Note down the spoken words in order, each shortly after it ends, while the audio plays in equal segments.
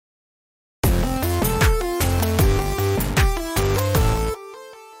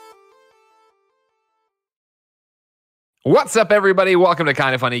What's up, everybody? Welcome to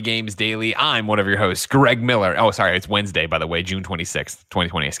Kind of Funny Games Daily. I'm one of your hosts, Greg Miller. Oh, sorry, it's Wednesday, by the way, June 26th,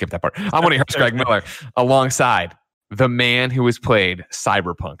 2020. I skipped that part. I'm one of your hosts, Greg Miller, alongside the man who has played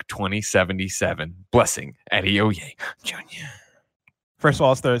Cyberpunk 2077, Blessing Adeoye Jr. First of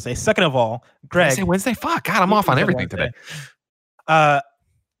all, it's Thursday. Second of all, Greg. Wednesday? Fuck, God, I'm off on everything today.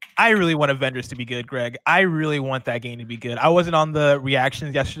 I really want Avengers to be good, Greg. I really want that game to be good. I wasn't on the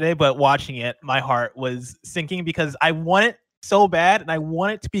reactions yesterday, but watching it, my heart was sinking because I want it so bad and I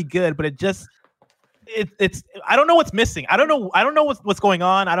want it to be good, but it's I don't know what's missing. I don't know what's going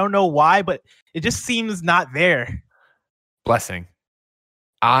on. I don't know why, but it just seems not there. Blessing,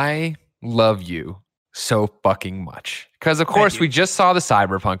 I love you so fucking much. Because of course we just saw the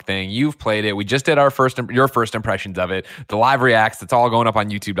Cyberpunk thing. You've played it. We just did your first impressions of it. The live reacts, that's all going up on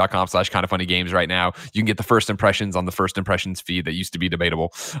youtube.com/kindoffunnygames right now. You can get the first impressions on the first impressions feed that used to be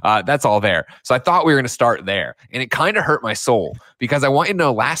debatable. That's all there. So I thought we were going to start there. And it kind of hurt my soul because I want you to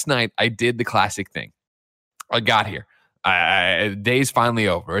know last night I did the classic thing. I got here. Day's finally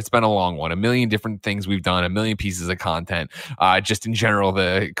over. It's been a long one. A million different things we've done, a million pieces of content. Just in general,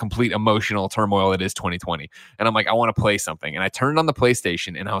 the complete emotional turmoil that is 2020. And I'm like, I want to play something. And I turned on the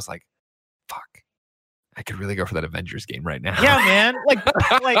PlayStation and I was like, fuck, I could really go for that Avengers game right now. Yeah, man. Like,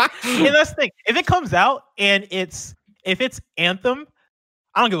 and that's the thing. If it comes out and if it's Anthem,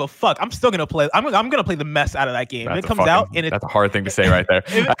 I don't give a fuck. I'm still gonna play. I'm gonna play the mess out of that game. If it comes out and that's a hard thing to say right there.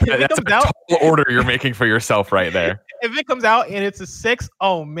 if it that's comes out, total order you're making for yourself right there. If it comes out and it's a 6,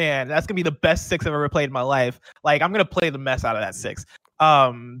 oh man, that's gonna be the best 6 I've ever played in my life. Like I'm gonna play the mess out of that 6.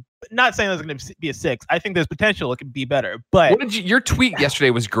 Not saying it's gonna be a 6. I think there's potential it could be better. But your tweet yesterday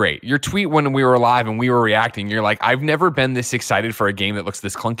was great. Your tweet when we were live and we were reacting, you're like, I've never been this excited for a game that looks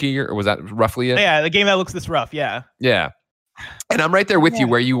this clunky. Or was that roughly it? Yeah, the game that looks this rough. Yeah. Yeah. And I'm right there with you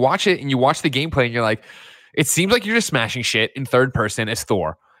where you watch it and you watch the gameplay and you're like, it seems like you're just smashing shit in third person as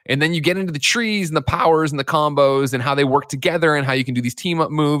Thor. And then you get into the trees and the powers and the combos and how they work together and how you can do these team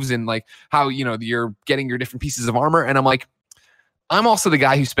up moves and like how, you're getting your different pieces of armor. And I'm like, I'm also the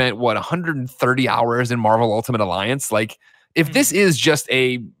guy who spent 130 hours in Marvel Ultimate Alliance. Like if this is just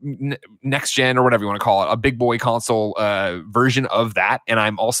a next gen or whatever you want to call it, a big boy console version of that, and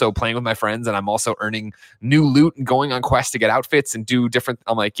I'm also playing with my friends and I'm also earning new loot and going on quests to get outfits and do different,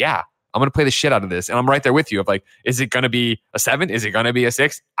 I'm like, yeah, I'm going to play the shit out of this. And I'm right there with you of like, is it going to be a 7? Is it going to be a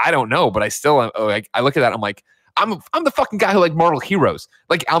 6? I don't know, but I still like, I look at that. I'm like, I'm the fucking guy who like Marvel heroes.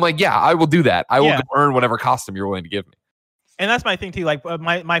 Like, I'm like, yeah, I will do that. I will go earn whatever costume you're willing to give me. And that's my thing too. Like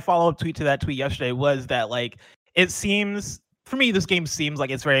my follow-up tweet to that tweet yesterday was that like, it seems for me, this game seems like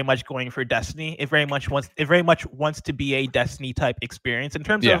it's very much going for Destiny. It very much wants to be a Destiny type experience in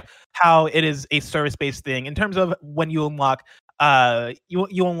terms of how it is a service-based thing. In terms of when you unlock,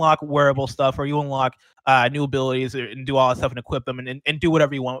 you unlock wearable stuff or you unlock new abilities and do all that stuff and equip them and do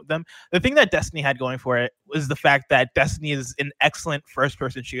whatever you want with them. The thing that Destiny had going for it was the fact that Destiny is an excellent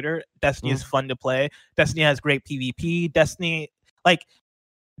first-person shooter. Destiny is fun to play. Destiny has great PvP. Destiny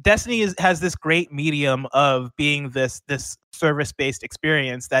has this great medium of being this service-based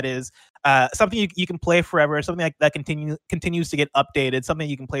experience that is something you can play forever, something that continues to get updated, something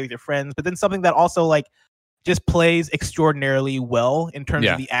you can play with your friends, but then something that also like just plays extraordinarily well in terms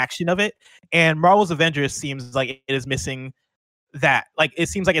of the action of it. And Marvel's Avengers seems like it is missing that. Like it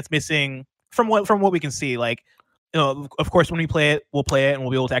seems like it's missing from what we can see. Like, of course, when we play it, we'll play it and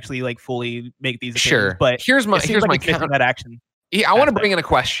we'll be able to actually like fully make these opinions. Sure, but here's my counter that action. Yeah, I want to bring in a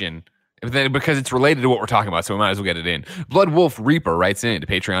question because it's related to what we're talking about, so we might as well get it in. Blood Wolf Reaper writes in to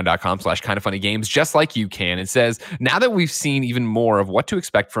patreon.com/kindoffunnygames, just like you can. It says, now that we've seen even more of what to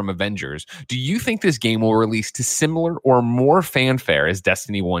expect from Avengers, do you think this game will release to similar or more fanfare as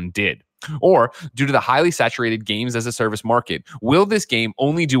Destiny 1 did? Or, due to the highly saturated games as a service market, will this game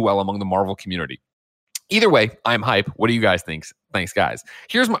only do well among the Marvel community? Either way, I'm hype. What do you guys think? Thanks, guys.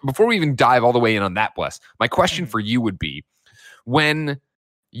 Before we even dive all the way in on that, Bless, my question for you would be, when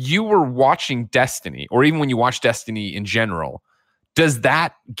you were watching Destiny, or even when you watch Destiny in general, does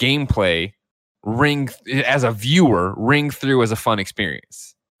that gameplay as a viewer ring through as a fun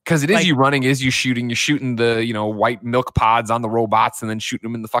experience? Because it is you running, it is you shooting. You're shooting the white milk pods on the robots and then shooting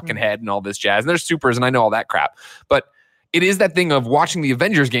them in the fucking head and all this jazz. And there's supers and I know all that crap. But it is that thing of watching the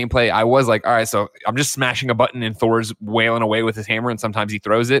Avengers gameplay. I was like, all right, so I'm just smashing a button and Thor's wailing away with his hammer and sometimes he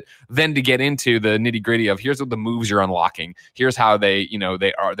throws it. Then to get into the nitty gritty of here's what the moves you're unlocking. Here's how they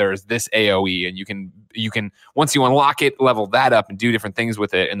are. There's this AoE and you can once you unlock it, level that up and do different things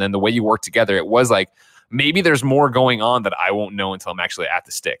with it. And then the way you work together, it was like maybe there's more going on that I won't know until I'm actually at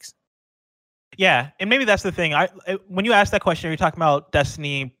the sticks. Yeah, and maybe that's the thing. When you ask that question, you're talking about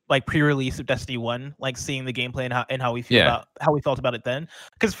Destiny, like pre-release of Destiny 1, like seeing the gameplay and how we feel about how we felt about it then.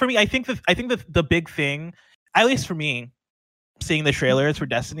 Because for me, I think the big thing, at least for me, seeing the trailers for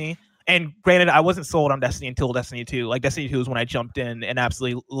Destiny. And granted, I wasn't sold on Destiny until Destiny 2. Like Destiny 2 is when I jumped in and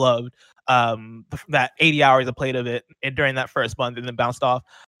absolutely loved that 80 hours I played of it during that first month and then bounced off.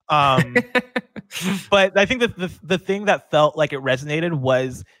 But I think that the thing that felt like it resonated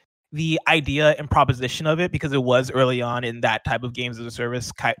was the idea and proposition of it, because it was early on in that type of games as a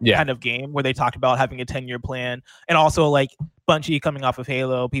service kind of game where they talked about having a 10-year plan, and also like Bungie coming off of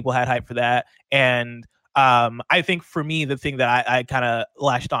Halo, people had hype for that. And I think for me, the thing that I kind of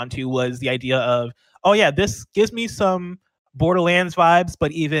latched onto was the idea of, oh yeah, this gives me some Borderlands vibes,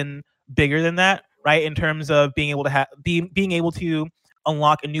 but even bigger than that, right? In terms of being able to being able to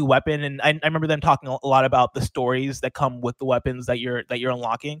unlock a new weapon. And I remember them talking a lot about the stories that come with the weapons that you're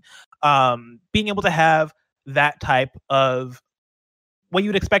unlocking. Being able to have that type of what you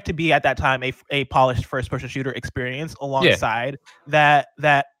would expect to be at that time a polished first-person shooter experience alongside that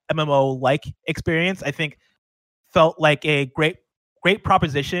MMO like experience, I think felt like a great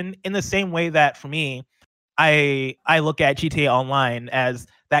proposition, in the same way that for me, I look at GTA Online as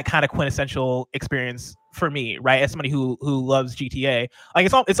that kind of quintessential experience for me, right? As somebody who loves GTA, like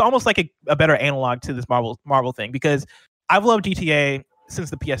it's almost like a better analog to this Marvel thing, because I've loved GTA since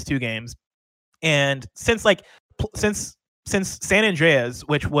the PS2 games, and since San Andreas,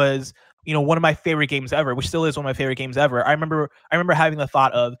 which was one of my favorite games ever, which still is one of my favorite games ever. I remember having the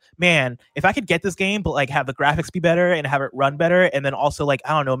thought of, man, if I could get this game, but like have the graphics be better and have it run better, and then also like, I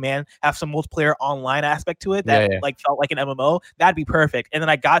don't know, man, have some multiplayer online aspect to it that like felt like an MMO, that'd be perfect. And then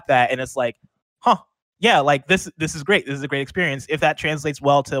I got that, and it's like, yeah, like this is great. This is a great experience. If that translates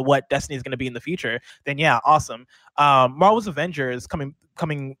well to what Destiny is going to be in the future, then yeah, awesome. Marvel's Avengers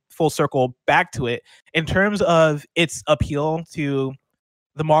coming full circle back to it in terms of its appeal to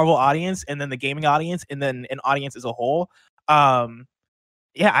the Marvel audience, and then the gaming audience, and then an audience as a whole.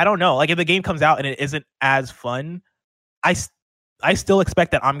 Yeah, I don't know. Like if the game comes out and it isn't as fun, I still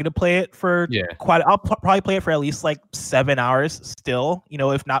expect that I'm going to play it for I'll probably play it for at least like 7 hours still,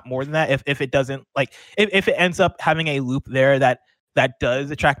 if not more than that. If it doesn't, like, if it ends up having a loop there that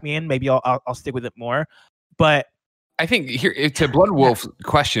does attract me in, maybe I'll stick with it more. But I think here to Blood Wolf's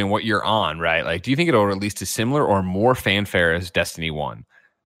question, what you're on, right? Like, do you think it'll release to similar or more fanfare as Destiny 1?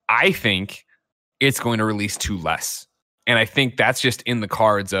 I think it's going to release to less. And I think that's just in the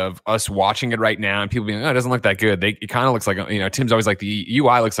cards of us watching it right now and people being, oh, it doesn't look that good. It kind of looks like, Tim's always like the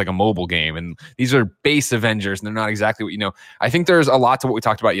UI looks like a mobile game. And these are base Avengers and they're not exactly what, I think there's a lot to what we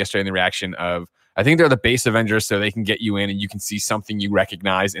talked about yesterday in the reaction of, I think they're the base Avengers so they can get you in and you can see something you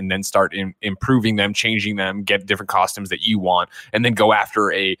recognize and then start improving them, changing them, get different costumes that you want, and then go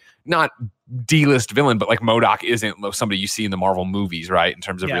after a not D-list villain, but like MODOK isn't somebody you see in the Marvel movies, right? In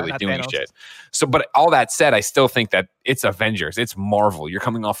terms of really doing Thanos shit. So, but all that said, I still think that it's Avengers, it's Marvel. You're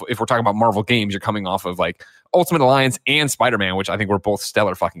coming off, if we're talking about Marvel games, you're coming off of like Ultimate Alliance and Spider-Man, which I think were both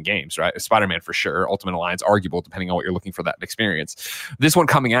stellar fucking games, right? Spider-Man for sure, Ultimate Alliance arguable, depending on what you're looking for that experience. This one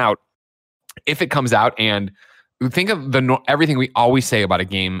coming out, if it comes out, and think of everything we always say about a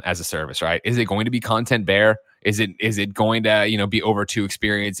game as a service, right? Is it going to be content bare? Is it going to be over 2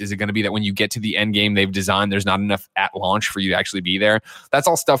 experience? Is it going to be that when you get to the end game they've designed, there's not enough at launch for you to actually be there? That's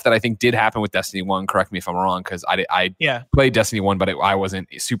all stuff that I think did happen with Destiny 1. Correct me if I'm wrong, because I played Destiny 1, but I wasn't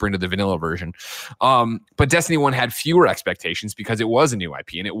super into the vanilla version. But Destiny 1 had fewer expectations because it was a new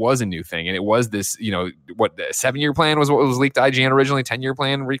IP and it was a new thing, and it was this the 7-year plan was what was leaked to IGN originally, 10-year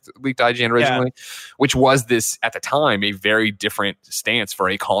plan leaked to IGN originally, which was this at the time a very different stance for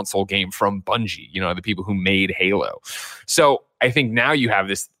a console game from Bungie, the people who made Halo. So I think now you have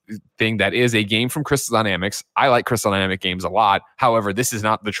this thing that is a game from Crystal Dynamics. I like Crystal Dynamics games a lot. However, this is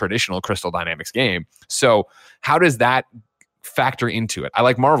not the traditional Crystal Dynamics game. So how does that factor into it? I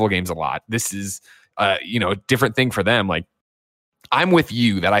like Marvel games a lot. This is a different thing for them. Like, I'm with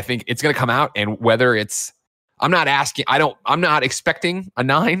you that I think it's going to come out, and whether it's, I'm not expecting a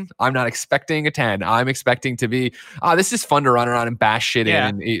 9. I'm not expecting a 10. I'm expecting to be, this is fun to run around and bash shit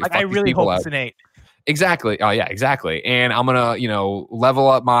in. And I really hope it's an 8. Exactly. Oh yeah, exactly. And I'm going to, level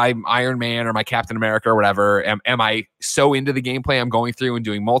up my Iron Man or my Captain America or whatever. Am I so into the gameplay I'm going through and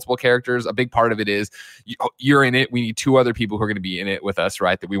doing multiple characters? A big part of it is you're in it. We need 2 other people who are going to be in it with us,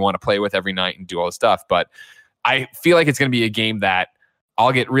 right? That we want to play with every night and do all this stuff. But I feel like it's going to be a game that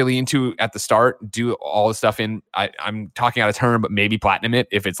I'll get really into at the start, do all the stuff in, I'm talking out of turn, but maybe platinum it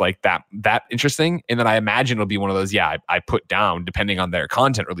if it's like that interesting. And then I imagine it'll be one of those, I put down depending on their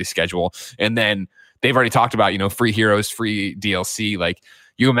content release schedule. And then they've already talked about, free heroes, free DLC. Like,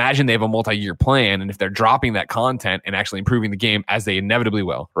 you imagine they have a multi-year plan, and if they're dropping that content and actually improving the game, as they inevitably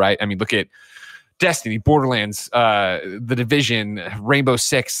will, right? I mean, look at Destiny, Borderlands, The Division, Rainbow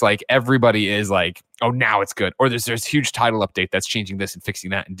Six. Like, everybody is like, oh, now it's good. Or there's huge title update that's changing this and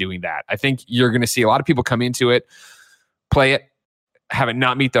fixing that and doing that. I think you're going to see a lot of people come into it, play it, have it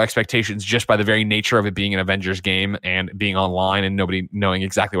not meet their expectations just by the very nature of it being an Avengers game and being online and nobody knowing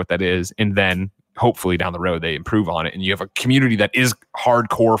exactly what that is. And then hopefully down the road they improve on it and you have a community that is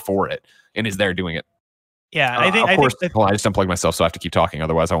hardcore for it and is there doing it. Yeah, I think. Well, I just unplugged myself, so I have to keep talking.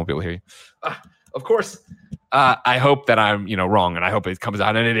 Otherwise, I won't be able to hear you. Of course, I hope that I'm wrong, and I hope it comes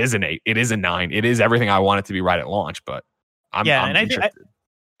out and it is an 8. It is a 9. It is everything I want it to be right at launch. But I'm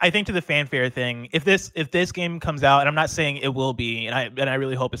I think to the fanfare thing, if this game comes out, and I'm not saying it will be, and I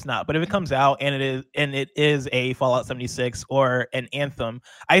really hope it's not, but if it comes out and it is a Fallout 76 or an Anthem,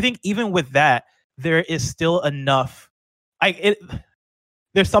 I think even with that, there is still enough.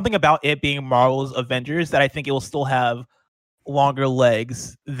 There's something about it being Marvel's Avengers that I think it will still have longer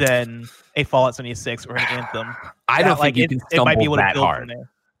legs than a Fallout 76 or an Anthem. I don't think you can stumble that hard.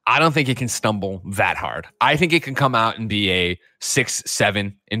 I don't think it can stumble that hard. I think it can come out and be a 6,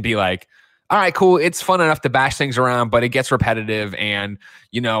 7 and be like, all right, cool. It's fun enough to bash things around, but it gets repetitive. And,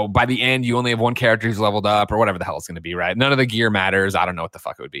 by the end, you only have one character who's leveled up or whatever the hell it's going to be, right? None of the gear matters. I don't know what the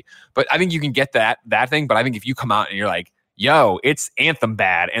fuck it would be. But I think you can get that thing. But I think if you come out and you're like, yo, it's Anthem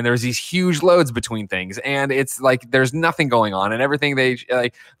bad, and there's these huge loads between things, and it's like there's nothing going on, and everything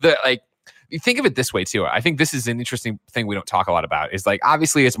you think of it this way too. I think this is an interesting thing we don't talk a lot about. Is like,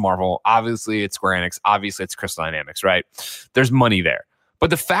 obviously it's Marvel, obviously it's Square Enix, obviously it's Crystal Dynamics, right? There's money there,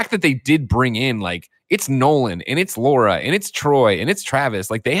 but the fact that they did bring in, like, it's Nolan and it's Laura and it's Troy and it's Travis,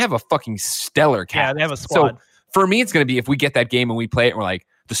 like, they have a fucking stellar cast. Yeah, they have a squad. So for me, it's going to be if we get that game and we play it and we're like,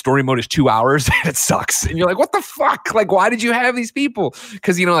 the story mode is 2 hours and it sucks. And you're like, what the fuck? Like, why did you have these people?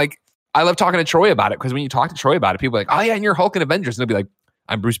 Because, I love talking to Troy about it, because when you talk to Troy about it, people are like, oh yeah, and you're Hulk and Avengers. And they'll be like,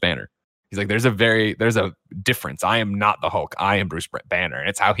 I'm Bruce Banner. He's like, there's a difference. I am not the Hulk. I am Bruce Banner. And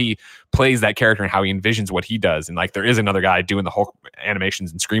it's how he plays that character and how he envisions what he does. And like, there is another guy doing the Hulk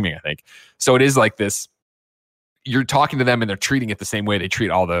animations and screaming, I think. So it is like this, you're talking to them and they're treating it the same way they treat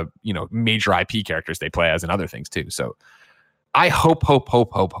all the, major IP characters they play as and other things too. So I hope.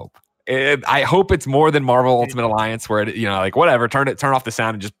 I hope it's more than Marvel Ultimate Alliance, where it, like, whatever, turn off the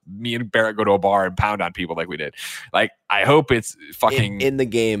sound and just me and Barrett go to a bar and pound on people like we did. Like, I hope it's fucking in the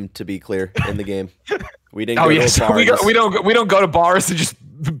game. To be clear, in the game, we didn't. We don't go to bars and just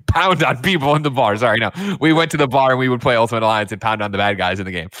pound on people in the bar. Sorry, no, we went to the bar and we would play Ultimate Alliance and pound on the bad guys in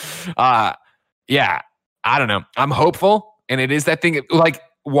the game. Yeah, I don't know. I'm hopeful, and it is that thing. Like,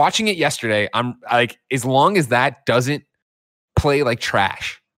 watching it yesterday, I'm like, as long as that doesn't play like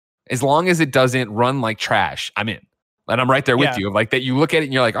trash, as long as it doesn't run like trash, I'm in. And I'm right there with you. Like, that you look at it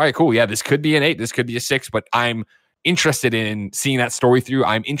and you're like, all right, cool. Yeah, this could be an 8. This could be a 6. But I'm interested in seeing that story through.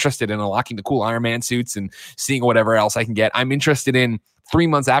 I'm interested in unlocking the cool Iron Man suits and seeing whatever else I can get. I'm interested in 3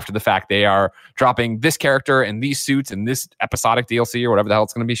 months after the fact, they are dropping this character and these suits and this episodic DLC or whatever the hell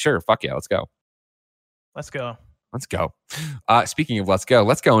it's going to be. Sure. Fuck yeah. Let's go. Let's go. Speaking of let's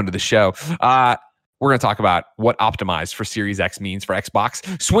go into the show. We're going to talk about what optimized for Series X means for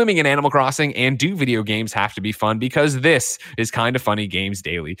Xbox, swimming in Animal Crossing, and do video games have to be fun? Because this is Kinda Funny Games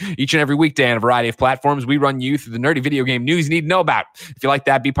Daily. Each and every weekday on a variety of platforms, we run you through the nerdy video game news you need to know about. If you like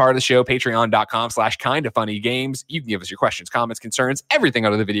that, be part of the show. Patreon.com/kindafunnygames. You can give us your questions, comments, concerns, everything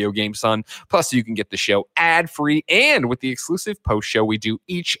out of the video game, son. Plus, you can get the show ad-free and with the exclusive post show we do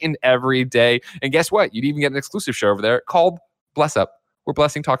each and every day. And guess what? You'd even get an exclusive show over there called Bless Up, where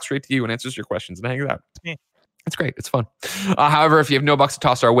Blessing talks straight to you and answers your questions and hangs out. It's great. It's fun. However, if you have no bucks to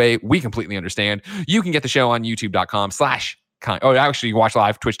toss our way, we completely understand. You can get the show on youtube.com/ actually, you can watch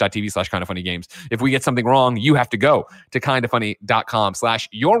live, twitch.tv/kindoffunnygames. If we get something wrong, you have to go to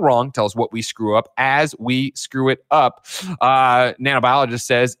kindoffunny.com/you're wrong. Tell us what we screw up as we screw it up. Nanobiologist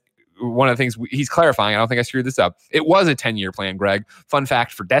says, one of the things he's clarifying, I don't think I screwed this up, it was a 10-year plan, Greg. Fun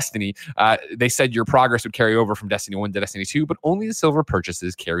fact for Destiny, they said your progress would carry over from Destiny 1 to Destiny 2, but only the silver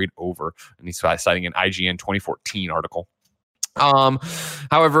purchases carried over. And he's citing an IGN 2014 article.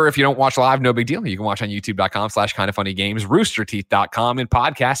 However, if you don't watch live, no big deal. You can watch on youtube.com/kindoffunnygames, roosterteeth.com, and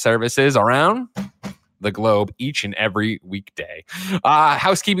podcast services around the globe each and every weekday.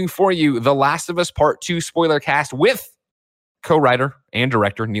 Housekeeping for you, The Last of Us Part 2 spoiler cast with co-writer and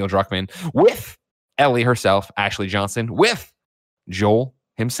director Neil Druckmann, with Ellie herself, Ashley Johnson, with Joel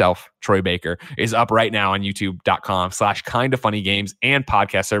himself, Troy Baker, is up right now on youtube.com/kindoffunnygames and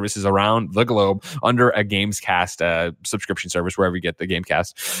podcast services around the globe under a Gamescast subscription service, wherever you get the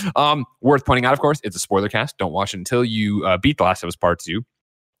Gamecast. Worth pointing out, of course, it's a spoiler cast. Don't watch it until you beat The Last of Us Part 2.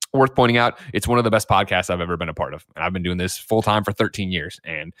 Worth pointing out, it's one of the best podcasts I've ever been a part of. And I've been doing this full time for 13 years.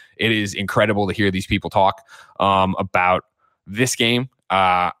 And it is incredible to hear these people talk about this game.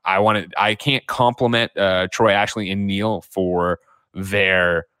 I can't compliment Troy, Ashley, and Neil for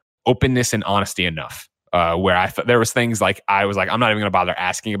their openness and honesty enough. Where I thought there was things like I was like, I'm not even going to bother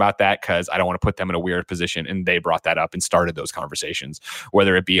asking about that because I don't want to put them in a weird position. And they brought that up and started those conversations,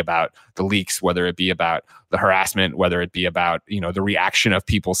 whether it be about the leaks, whether it be about the harassment, whether it be about, you know, the reaction of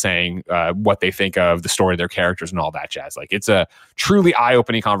people saying what they think of the story of their characters and all that jazz. Like, it's a truly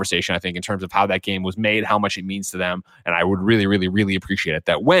eye-opening conversation, I think, in terms of how that game was made, how much it means to them. And I would really, really, really appreciate it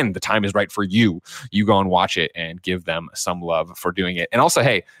that when the time is right for you, you go and watch it and give them some love for doing it. And also,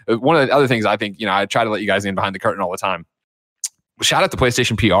 hey, one of the other things I think, you know, I try to let you guys in behind the curtain all the time. Shout out to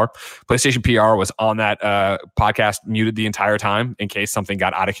PlayStation PR. PlayStation PR was on that podcast muted the entire time in case something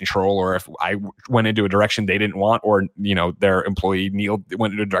got out of control, or if I went into a direction they didn't want, or, you know, their employee Neil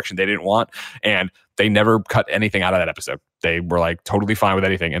went into a direction they didn't want, and they never cut anything out of that episode. They were like totally fine with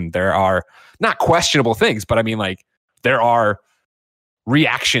anything. And there are not questionable things, but I mean, like, there are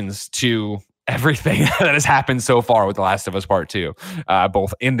reactions to everything that has happened so far with The Last of Us Part 2,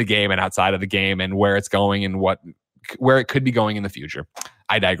 both in the game and outside of the game, and where it's going and where it could be going in the future.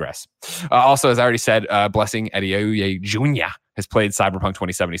 I digress. Also, as I already said, Blessing Adeoye Jr. has played Cyberpunk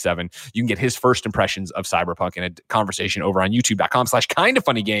 2077. You can get his first impressions of Cyberpunk in a conversation over on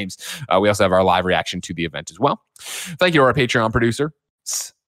youtube.com/kindafunnygames. We also have our live reaction to the event as well. Thank you to our Patreon producer,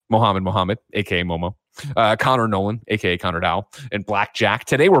 Mohammed, aka Momo, Connor Nolan, aka Connor Dowell, and Blackjack.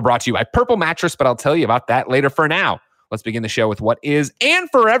 Today we're brought to you by Purple Mattress, but I'll tell you about that later. For now, let's begin the show with what is and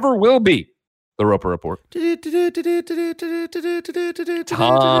forever will be the Roper Report.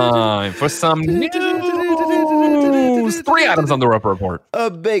 Time for some news. 3 items on the Roper Report. A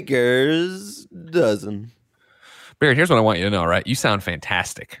baker's dozen. Barrett, here's what I want you to know, right? You sound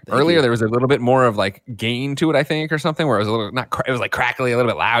fantastic. Thank Earlier, you. there was a little bit more of like gain to it, I think, or something, where it was a little it was like crackly, a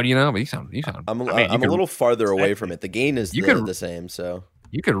little bit loud, you know. But you sound. I'm a little farther away from it. The gain is the same, so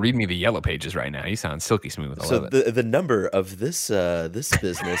you could read me the yellow pages right now. You sound silky smooth. I love it. The number of this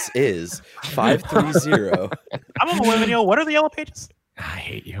business is 530. I'm a millennial. What are the yellow pages? I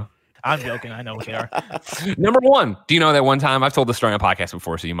hate you. I'm joking. I know what they are. Number one, do you know that one time, I've told this story on a podcast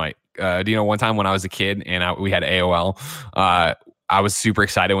before, so you might. Do you know one time when I was a kid and we had AOL, I was super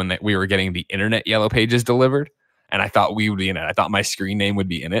excited when we were getting the internet yellow pages delivered, and I thought we would be in it. I thought my screen name would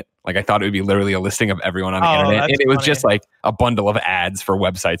be in it. Like, I thought it would be literally a listing of everyone on the internet, and it was just like a bundle of ads for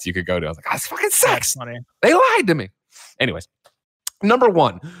websites you could go to. I was like, oh, this fucking sucks. They lied to me. Anyways. Number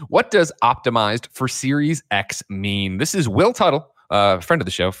one, what does optimized for Series X mean? This is Will Tuttle, friend of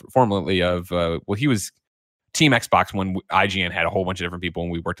the show, formerly of, he was Team Xbox when IGN had a whole bunch of different people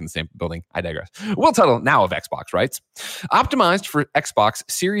and we worked in the same building. I digress. Will Tuttle, now of Xbox, writes, optimized for Xbox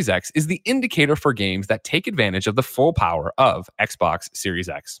Series X is the indicator for games that take advantage of the full power of Xbox Series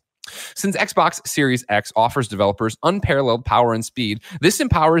X. Since Xbox Series X offers developers unparalleled power and speed, this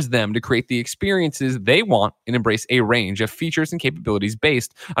empowers them to create the experiences they want and embrace a range of features and capabilities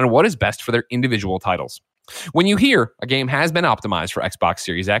based on what is best for their individual titles. When you hear a game has been optimized for Xbox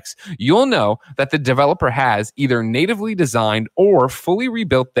Series X, you'll know that the developer has either natively designed or fully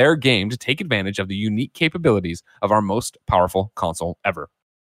rebuilt their game to take advantage of the unique capabilities of our most powerful console ever.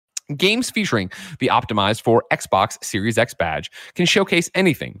 Games featuring the optimized for Xbox Series X badge can showcase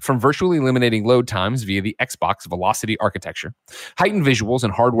anything from virtually eliminating load times via the Xbox Velocity architecture, heightened visuals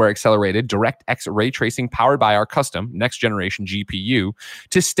and hardware-accelerated DirectX ray tracing powered by our custom next-generation GPU,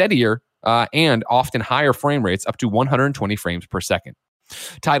 to steadier and often higher frame rates up to 120 frames per second.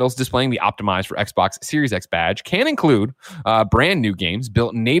 Titles displaying the optimized for Xbox Series X badge can include brand new games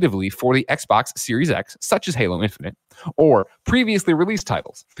built natively for the Xbox Series X, such as Halo Infinite, or previously released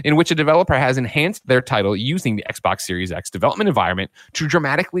titles in which a developer has enhanced their title using the Xbox Series X development environment to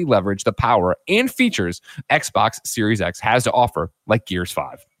dramatically leverage the power and features Xbox Series X has to offer, like Gears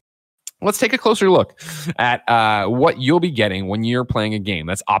 5. Let's take a closer look at what you'll be getting when you're playing a game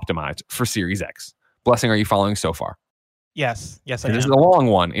that's optimized for Series X. Blessing, are you following so far? Yes, I am. This is a long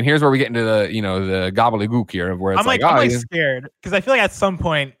one, and here's where we get into the gobbledygook here, of where it's I'm scared because I feel like at some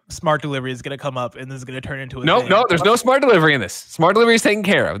point smart delivery is going to come up, and this is going to turn into a thing. No, there's no smart delivery in this. Smart delivery is taken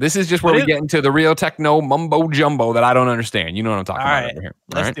care of. This is just where we get into the real techno mumbo jumbo that I don't understand. You know what I'm talking about over here.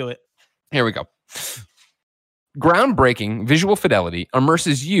 Let's do it. Here we go. Groundbreaking visual fidelity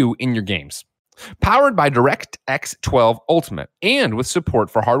immerses you in your games. Powered by DirectX 12 Ultimate and with support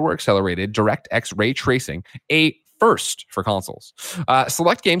for hardware-accelerated DirectX ray tracing, a first for consoles.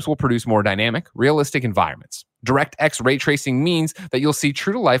 Select games will produce more dynamic, realistic environments. DirectX ray tracing means that you'll see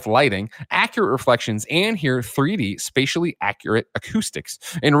true-to-life lighting, accurate reflections, and hear 3D spatially accurate acoustics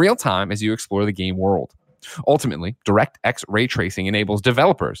in real time as you explore the game world. Ultimately, DirectX ray tracing enables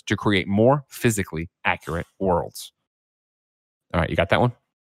developers to create more physically accurate worlds. All right, you got that one?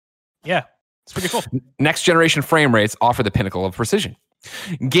 Yeah, it's pretty cool. Next generation frame rates offer the pinnacle of precision.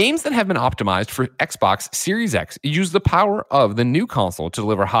 Games that have been optimized for Xbox Series X use the power of the new console to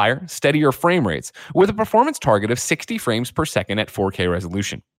deliver higher, steadier frame rates with a performance target of 60 frames per second at 4K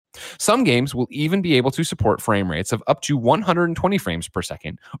resolution. Some games will even be able to support frame rates of up to 120 frames per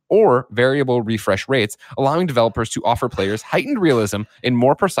second or variable refresh rates, allowing developers to offer players heightened realism and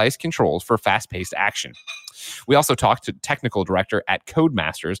more precise controls for fast-paced action. We also talked to technical director at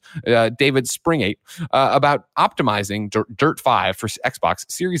Codemasters, David Springate, about optimizing Dirt 5 for Xbox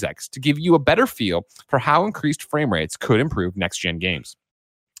Series X to give you a better feel for how increased frame rates could improve next-gen games.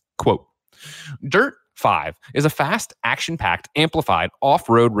 Quote, Dirt 5 is a fast, action-packed, amplified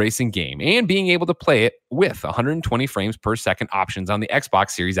off-road racing game, and being able to play it with 120 frames per second options on the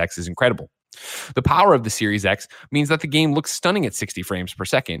Xbox Series X is incredible. The power of the Series X means that the game looks stunning at 60 frames per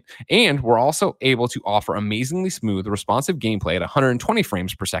second, and we're also able to offer amazingly smooth, responsive gameplay at 120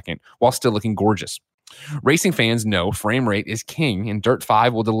 frames per second while still looking gorgeous. Racing fans know frame rate is king, and Dirt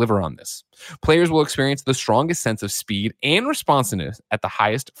 5 will deliver on this. Players will experience the strongest sense of speed and responsiveness at the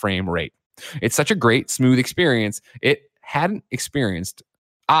highest frame rate. It's such a great, smooth experience. I hadn't experienced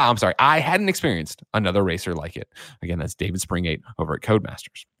another racer like it. Again, that's David Springate over at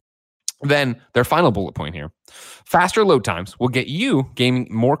Codemasters. Then their final bullet point here. Faster load times will get you gaming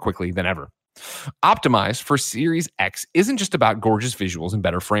more quickly than ever. Optimized for Series X isn't just about gorgeous visuals and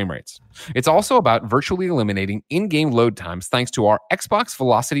better frame rates. It's also about virtually eliminating in-game load times thanks to our Xbox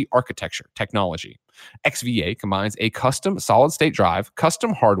Velocity Architecture technology. XVA combines a custom solid-state drive,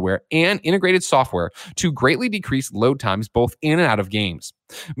 custom hardware, and integrated software to greatly decrease load times both in and out of games,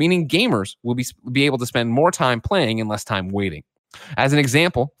 meaning gamers will be able to spend more time playing and less time waiting. As an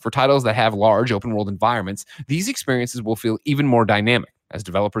example, for titles that have large open-world environments, these experiences will feel even more dynamic, as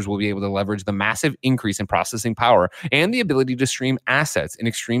developers will be able to leverage the massive increase in processing power and the ability to stream assets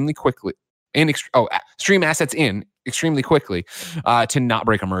extremely quickly to not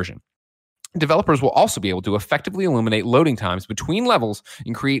break immersion. Developers will also be able to effectively eliminate loading times between levels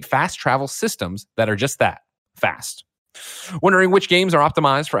and create fast travel systems that are just that, fast. Wondering which games are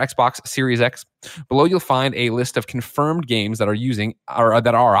optimized for Xbox Series X? Below you'll find a list of confirmed games that are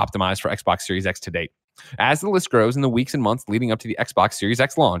optimized for Xbox Series X to date. As the list grows in the weeks and months leading up to the Xbox Series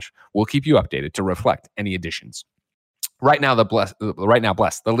X launch, we'll keep you updated to reflect any additions. Right now,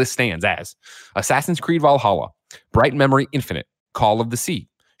 the list stands as Assassin's Creed Valhalla, Bright Memory Infinite, Call of the Sea,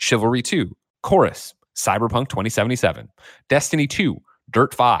 Chivalry 2, Chorus, Cyberpunk 2077, Destiny 2,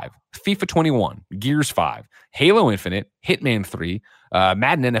 Dirt 5, FIFA 21, Gears 5, Halo Infinite, Hitman 3,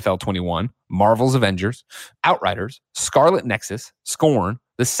 Madden NFL 21, Marvel's Avengers, Outriders, Scarlet Nexus, Scorn,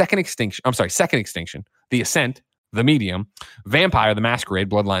 Second Extinction, The Ascent, The Medium, Vampire the Masquerade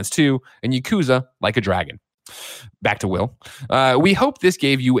Bloodlines 2, and Yakuza Like a Dragon. Back to Will. We hope this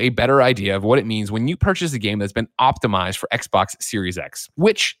gave you a better idea of what it means when you purchase a game that's been optimized for Xbox Series X,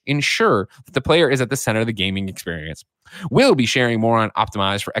 which ensure that the player is at the center of the gaming experience. We'll be sharing more on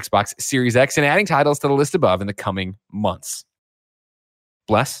optimized for Xbox Series X and adding titles to the list above in the coming months.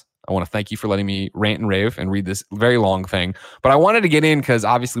 Bless, I want to thank you for letting me rant and rave and read this very long thing. But I wanted to get in because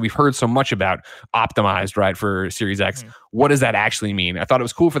obviously we've heard so much about optimized, right, for Series X. Mm-hmm. What does that actually mean? I thought it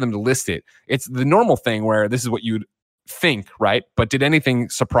was cool for them to list it. It's the normal thing where this is what you'd think, right? But did anything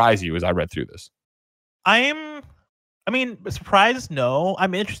surprise you as I read through this? Surprised, no.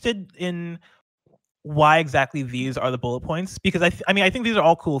 I'm interested in why exactly these are the bullet points, because I think these are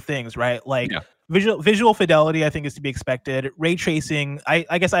all cool things, right? Like visual fidelity, I think, is to be expected. Ray tracing,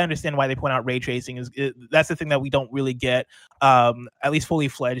 I guess I understand why they point out ray tracing. That's the thing that we don't really get, at least fully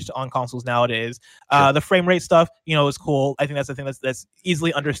fledged on consoles nowadays. Sure. The frame rate stuff, is cool. I think that's the thing that's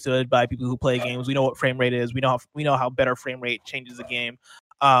easily understood by people who play games. We know what frame rate is. We know how better frame rate changes a game.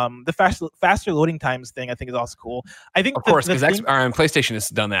 The faster loading times thing, I think, is also cool. I think, of course, because PlayStation has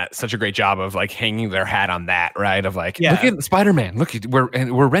done that such a great job of like hanging their hat on that, right? Of like, look at Spider-Man, look,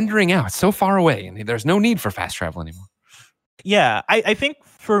 we're rendering out, it's so far away, and there's no need for fast travel anymore. Yeah, I think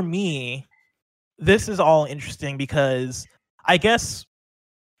for me, this is all interesting because I guess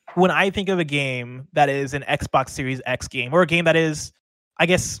when I think of a game that is an Xbox Series X game, or a game that is, I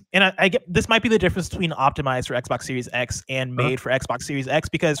guess, and I get this might be the difference between optimized for Xbox Series X and made for Xbox Series X,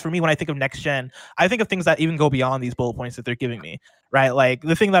 because for me, when I think of next gen, I think of things that even go beyond these bullet points that they're giving me, right? Like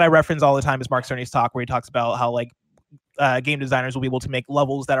the thing that I reference all the time is Mark Cerny's talk, where he talks about how like game designers will be able to make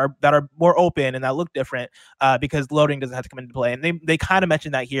levels that are more open and that look different because loading doesn't have to come into play. And they kind of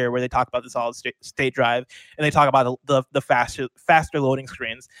mentioned that here, where they talk about the solid state drive and they talk about the faster loading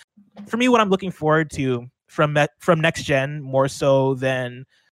screens. For me, what I'm looking forward to from next gen more so than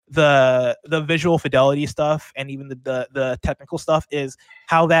the visual fidelity stuff and even the technical stuff is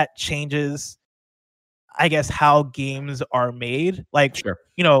how that changes, I guess, how games are made. Like, Sure.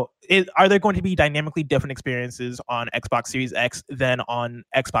 Are there going to be dynamically different experiences on Xbox Series X than on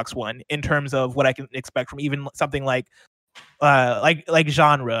Xbox One in terms of what I can expect from even something like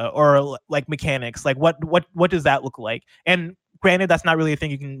genre or like mechanics? Like what does that look like? And granted, that's not really a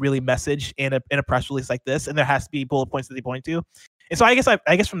thing you can really message in a press release like this, and there has to be bullet points that they point to. And so I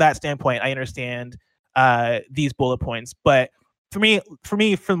guess from that standpoint, I understand these bullet points. But for me, for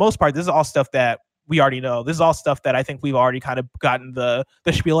the most part, this is all stuff that we already know. This is all stuff that I think we've already kind of gotten the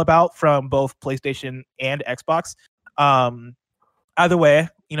spiel about from both PlayStation and Xbox. Either way,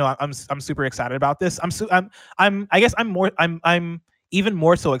 I'm super excited about this. I'm even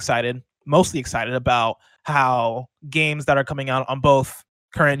more so excited, mostly excited about how games that are coming out on both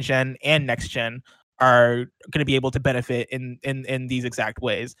current gen and next gen are going to be able to benefit in these exact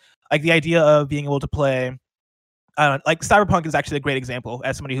ways. Like the idea of being able to play, like Cyberpunk is actually a great example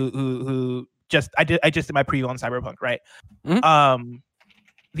as somebody who I just did my preview on Cyberpunk, right? Mm-hmm.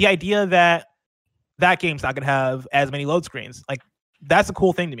 The idea that game's not going to have as many load screens, like that's a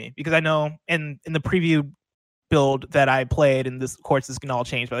cool thing to me, because I know in the preview build that I played, and this, of course, this can all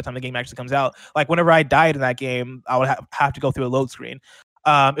change by the time the game actually comes out. Like whenever I died in that game, I would have to go through a load screen.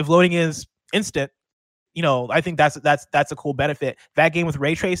 If loading is instant, I think that's a cool benefit. That game with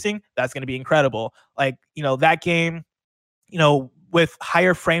ray tracing, that's going to be incredible. Like, that game, with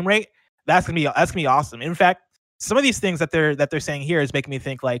higher frame rate, that's gonna be awesome. In fact, some of these things that they're saying here is making me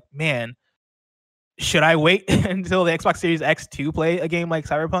think like, man, should I wait until the Xbox Series X to play a game like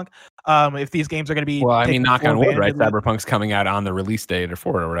Cyberpunk? If these games are going to be, well, I mean, knock on wood, right? Cyberpunk's coming out on the release date or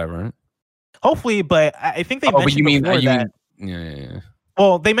for it or whatever, right? Hopefully, but I think they mentioned yeah.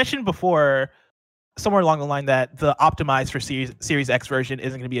 Well, they mentioned before, somewhere along the line, that the optimized for Series X version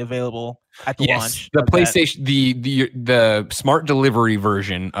isn't going to be available at the launch. The PlayStation, the smart delivery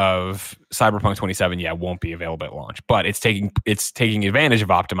version of Cyberpunk 27, won't be available at launch, but it's taking advantage of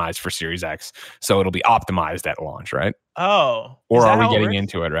optimized for Series X, so it'll be optimized at launch, right? Oh, or are we getting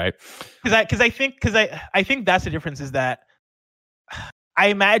into it, right? Because I think that's the difference, is that I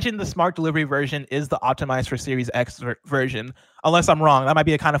imagine the smart delivery version is the optimized for Series X version, unless I'm wrong. That might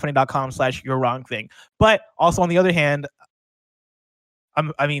be a kindoffunny.com/you're wrong thing. But also on the other hand,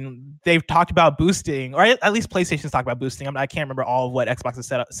 I mean, they've talked about boosting, or at least PlayStation's talked about boosting. I can't remember all of what Xbox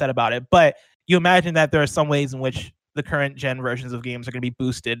has said about it, but you imagine that there are some ways in which the current gen versions of games are going to be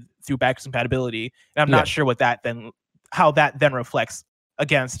boosted through backwards compatibility, and I'm not sure how that then reflects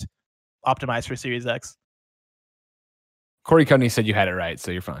against optimized for Series X. Corey Cudney said you had it right, so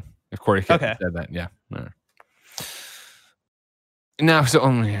you're fine. If Corey Cudney said that, yeah. All right. No, so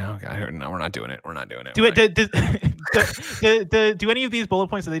no, we're not doing it. We're not doing it. Do any of these bullet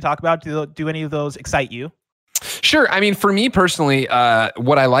points that they talk about, do any of those excite you? Sure. I mean, for me personally,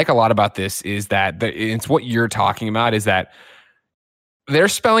 what I like a lot about this is that it's what you're talking about, is that they're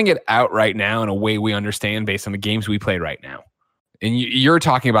spelling it out right now in a way we understand based on the games we play right now. And you're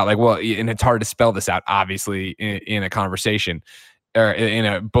talking about like, well, and it's hard to spell this out, obviously, in a conversation or in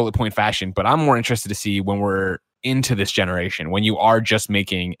a bullet point fashion. But I'm more interested to see when we're into this generation, when you are just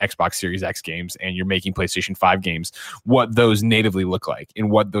making Xbox Series X games and you're making PlayStation 5 games, what those natively look like and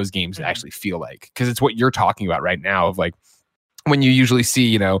what those games actually feel like. Because it's what you're talking about right now of like, when you usually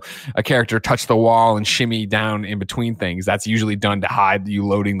see, a character touch the wall and shimmy down in between things, that's usually done to hide you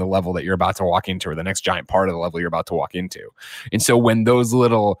loading the level that you're about to walk into, or the next giant part of the level you're about to walk into. And so when those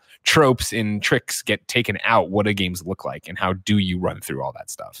little tropes and tricks get taken out, what do games look like, and how do you run through all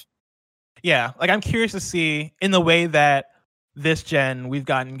that stuff? Yeah, like I'm curious to see, in the way that this gen we've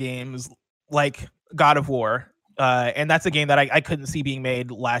gotten games like God of War, and that's a game that I couldn't see being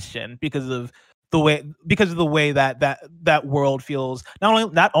made last gen because of the way that world feels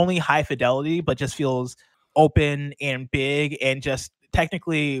not only high fidelity, but just feels open and big and just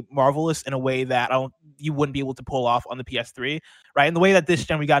technically marvelous in a way that you wouldn't be able to pull off on the PS3, right? And the way that this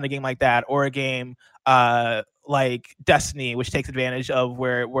gen we got in a game like that, or a game like Destiny, which takes advantage of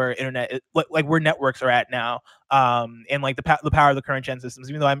where internet, like where networks are at now, and like the power of the current gen systems.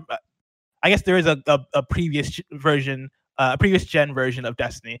 Even though I guess there is a previous version. A previous gen version of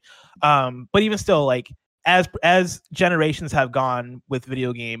Destiny, but even still, like as generations have gone with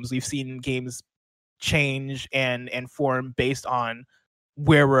video games, we've seen games change and form based on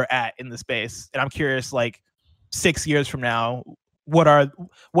where we're at in the space. And I'm curious, like, 6 years from now, what are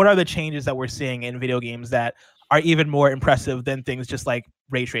the changes that we're seeing in video games that are even more impressive than things just like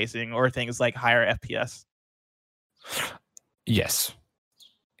ray tracing or things like higher FPS? Yes.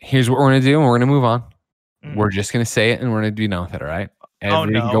 Here's what we're going to do, and we're going to move on. Mm. We're just going to say it, and we're going to be done with it, all right? Oh,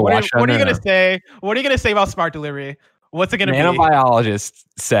 no. What are you going to say? What are you going to say about smart delivery? What's it going to be? Nanobiologist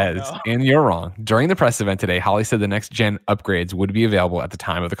says, No. and you're wrong, during the press event today, Holly said the next gen upgrades would be available at the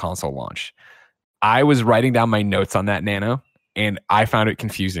time of the console launch. I was writing down my notes on that, Nano, and I found it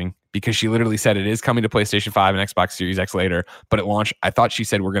confusing because she literally said it is coming to PlayStation 5 and Xbox Series X later, but at launch, I thought she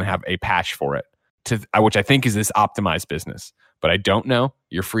said we're going to have a patch for it, which I think is this optimized business. But I don't know.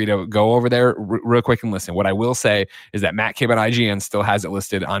 You're free to go over there real quick and listen. What I will say is that Matt Kibb at IGN still has it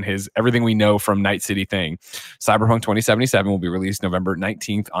listed on his everything we know from Night City thing. Cyberpunk 2077 will be released November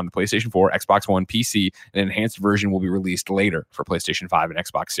 19th on the PlayStation 4, Xbox One, PC. An enhanced version will be released later for PlayStation 5 and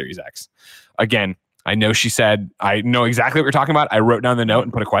Xbox Series X. Again, I know she said, I know exactly what you're talking about. I wrote down the note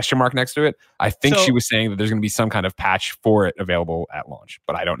and put a question mark next to it. I think she was saying that there's going to be some kind of patch for it available at launch,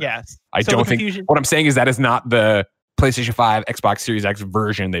 but I don't know. Yes. I don't think what I'm saying is that is not the PlayStation 5, Xbox Series X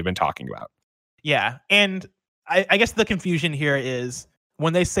version they've been talking about. Yeah. And I guess the confusion here is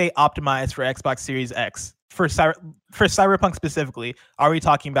when they say optimized for Xbox Series X, for Cyberpunk specifically, are we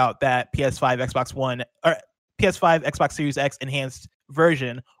talking about that PS5, Xbox One, or PS5, Xbox Series X enhanced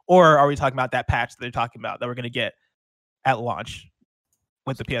version, or are we talking about that patch that they're talking about that we're going to get at launch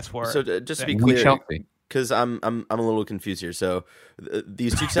with the PS4? So just to be clear, because I'm a little confused here. So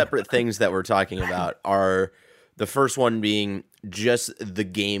these two separate things that we're talking about are the first one being just the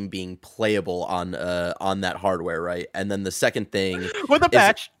game being playable on that hardware, right? And then the second thing with a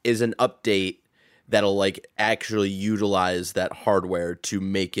patch is an update that'll like actually utilize that hardware to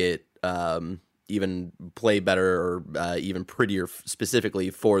make it even play better or even prettier specifically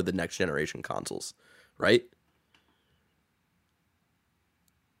for the next generation consoles, right?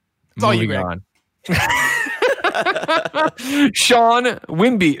 It's all you, Greg. Sean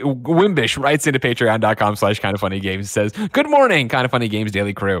Wimbish writes into patreon.com/kindoffunnygames, says, "Good morning, Kind of Funny Games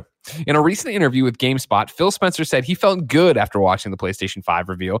Daily Crew. In a recent interview with GameSpot, Phil Spencer said he felt good after watching the PlayStation 5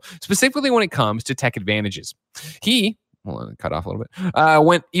 reveal, specifically when it comes to tech advantages. He cut off a little bit.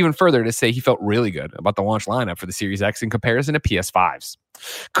 Went even further to say he felt really good about the launch lineup for the Series X in comparison to PS5s.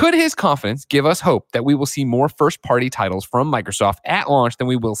 Could his confidence give us hope that we will see more first-party titles from Microsoft at launch than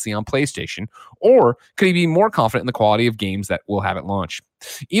we will see on PlayStation? Or could he be more confident in the quality of games that we'll have at launch?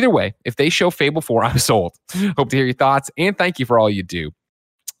 Either way, if they show Fable 4, I'm sold. Hope to hear your thoughts, and thank you for all you do."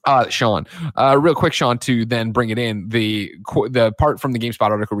 Sean, real quick, Sean, to then bring it in, the part from the GameSpot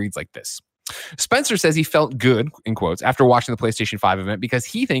article reads like this. Spencer says he felt good, in quotes, after watching the PlayStation 5 event because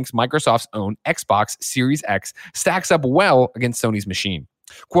he thinks Microsoft's own Xbox Series X stacks up well against Sony's machine.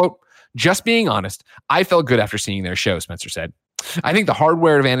 Quote, "Just being honest, I felt good after seeing their show," Spencer said. "I think the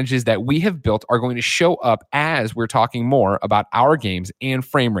hardware advantages that we have built are going to show up as we're talking more about our games and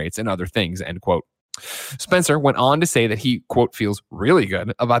frame rates and other things," end quote. Spencer went on to say that he, quote, "feels really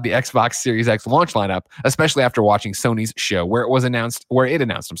good about the Xbox Series X launch lineup, especially after watching Sony's show where it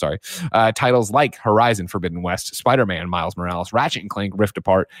announced titles like Horizon Forbidden West, Spider-Man, Miles Morales, Ratchet & Clank, Rift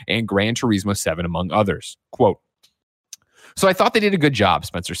Apart, and Gran Turismo 7, among others." Quote, "So I thought they did a good job,"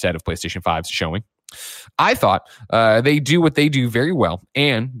 Spencer said of PlayStation 5's showing. "I thought they do what they do very well,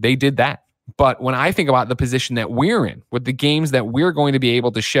 and they did that. But when I think about the position that we're in with the games that we're going to be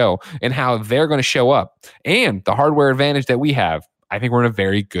able to show and how they're going to show up and the hardware advantage that we have, I think we're in a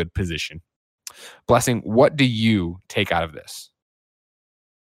very good position." Blessing, what do you take out of this?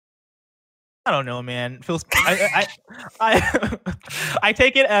 I don't know, man. I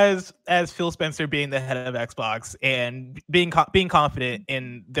take it as Phil Spencer being the head of Xbox and being confident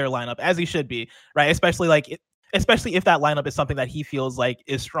in their lineup, as he should be, right? Especially if that lineup is something that he feels like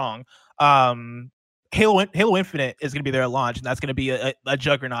is strong. Halo Infinite is going to be there at launch, and that's going to be a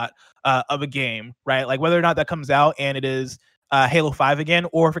juggernaut of a game, right? Like whether or not that comes out and it is Halo 5 again,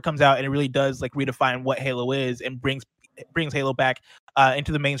 or if it comes out and it really does like redefine what Halo is and brings Halo back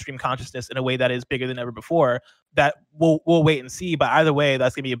into the mainstream consciousness in a way that is bigger than ever before, that we'll wait and see. But either way,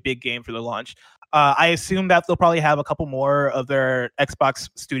 that's going to be a big game for the launch. I assume that they'll probably have a couple more of their Xbox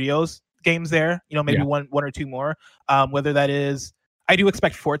Studios games there, maybe one or two more, whether that is, I do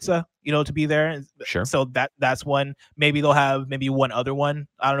expect Forza, to be there. Sure. So that's one. Maybe they'll have one other one.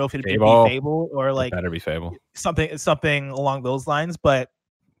 I don't know if it'd be Fable or like better be Fable. Something along those lines. But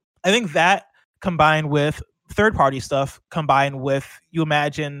I think that combined with third party stuff, combined with, you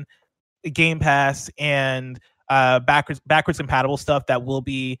imagine, Game Pass and backwards compatible stuff that will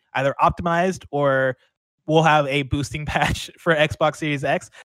be either optimized or we'll have a boosting patch for Xbox Series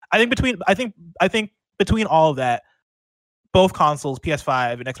X. I think between all of that, both consoles,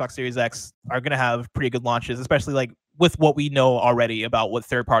 PS5 and Xbox Series X, are going to have pretty good launches, especially like with what we know already about what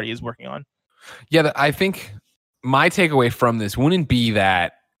third party is working on. Yeah, I think my takeaway from this wouldn't be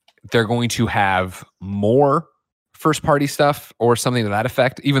that they're going to have more first party stuff or something to that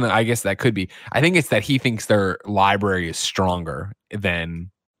effect, even though I guess that could be. I think it's that he thinks their library is stronger than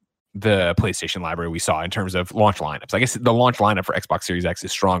the PlayStation library we saw in terms of launch lineups. I guess the launch lineup for Xbox Series X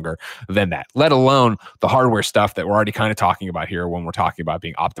is stronger than that, let alone the hardware stuff that we're already kind of talking about here when we're talking about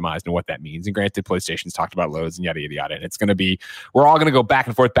being optimized and what that means. And granted, PlayStation's talked about loads and yada, yada, yada. And it's going to be, we're all going to go back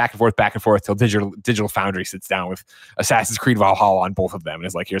and forth till Digital Foundry sits down with Assassin's Creed Valhalla on both of them and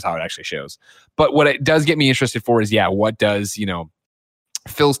is like, here's how it actually shows. But what it does get me interested for is, what does,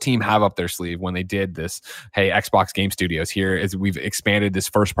 Phil's team have up their sleeve when they did this? Hey, Xbox Game Studios, here is we've expanded this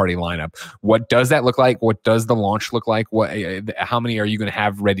first party lineup. What does that look like? What does the launch look like? How many are you going to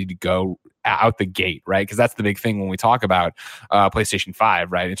have ready to go out the gate, right? Because that's the big thing when we talk about PlayStation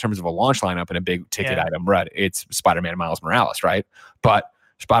 5, right? In terms of a launch lineup and a big ticket item, right? It's Spider-Man Miles Morales, right? But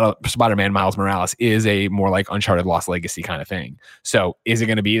Spider-Man Miles Morales is a more like Uncharted Lost Legacy kind of thing. So is it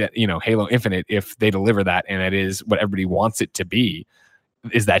going to be that, Halo Infinite, if they deliver that and it is what everybody wants it to be,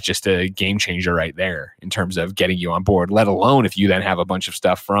 is that just a game changer right there in terms of getting you on board, let alone if you then have a bunch of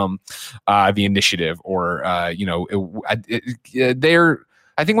stuff from the Initiative or, I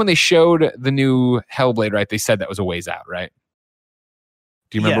think when they showed the new Hellblade, right, they said that was a ways out, right?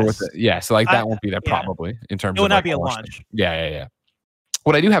 Do you remember so like that won't be there probably in terms of it will not like be a launch. Yeah.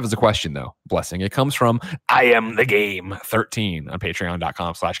 What I do have is a question though, Blessing. It comes from I Am the Game 13 on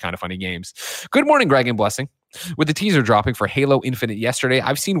patreon.com/kindoffunnygames. Good morning, Greg and Blessing. With the teaser dropping for Halo Infinite yesterday,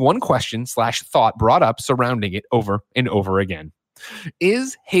 I've seen one question/thought brought up surrounding it over and over again.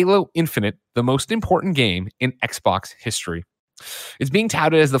 Is Halo Infinite the most important game in Xbox history? It's being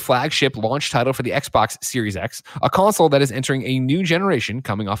touted as the flagship launch title for the Xbox Series X, a console that is entering a new generation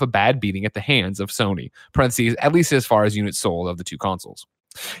coming off a bad beating at the hands of Sony, parentheses, at least as far as units sold of the two consoles.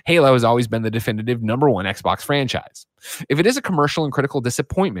 Halo has always been the definitive number one Xbox franchise. If it is a commercial and critical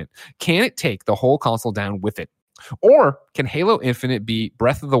disappointment, can it take the whole console down with it? Or can Halo Infinite be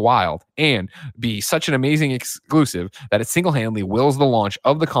Breath of the Wild and be such an amazing exclusive that it single-handedly wills the launch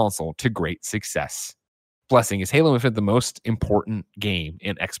of the console to great success? Blessing, is Halo Infinite the most important game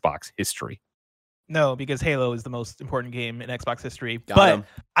in Xbox history? No, because Halo is the most important game in Xbox history. But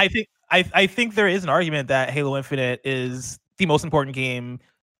I think there is an argument that Halo Infinite is the most important game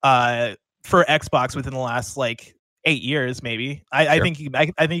for Xbox within the last 8 years, maybe. I think you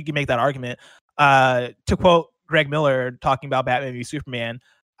can make that argument. To quote Greg Miller talking about Batman v Superman,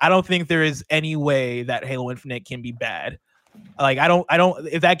 I don't think there is any way that Halo Infinite can be bad. I don't.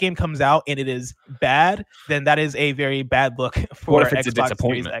 If that game comes out and it is bad, then that is a very bad look for what if it's Xbox a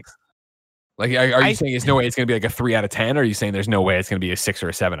disappointment? Series X. Are you saying there's no way it's going to be like a 3 out of 10, or are you saying there's no way it's going to be a 6 or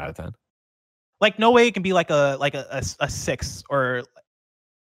a 7 out of 10? No way it can be a 6 or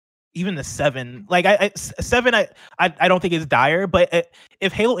even a 7. A 7, I don't think is dire. But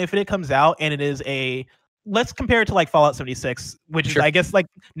if Halo Infinite comes out and it is let's compare it to Fallout 76, which is, I guess,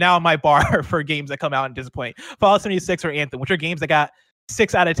 now my bar for games that come out and disappoint. Fallout 76 or Anthem, which are games that got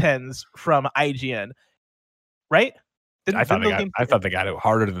 6 out of 10s from IGN, right? I thought they got it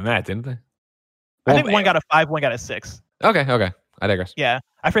harder than that, didn't they? I think one got a 5, one got a 6. Okay. I digress. Yeah,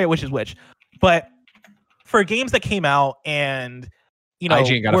 I forget which is which. But for games that came out and,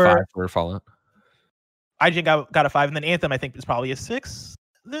 IGN got a 5 for Fallout. IGN got a 5, and then Anthem, I think, is probably a 6.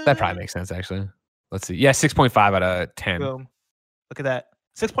 That probably makes sense, actually. Let's see. Yeah, 6.5 out of 10. Boom. Look at that.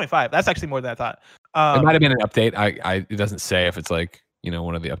 6.5. That's actually more than I thought. It might have been an update. It doesn't say if it's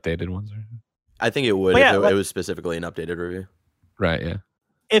one of the updated ones. I think it would if it was specifically an updated review. Right, yeah.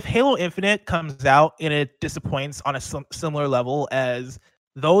 If Halo Infinite comes out and it disappoints on a similar level as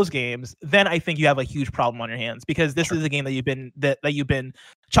those games, then I think you have a huge problem on your hands, because this is a game that you've been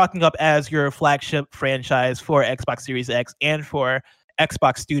chalking up as your flagship franchise for Xbox Series X and for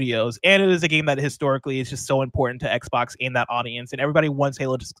Xbox Studios, and it is a game that historically is just so important to Xbox and that audience, and everybody wants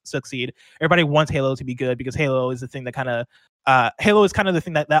Halo to succeed. Everybody wants Halo to be good, because Halo is the thing that Halo is kind of the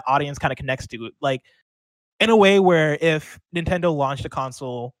thing that audience kind of connects to, in a way where if Nintendo launched a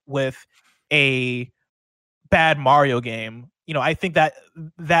console with a bad Mario game, I think that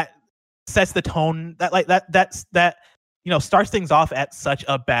sets the tone, that starts things off at such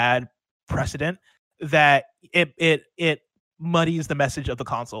a bad precedent that it muddies the message of the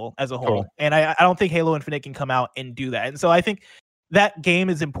console as a whole. Cool. And I don't think Halo Infinite can come out and do that. And so I think that game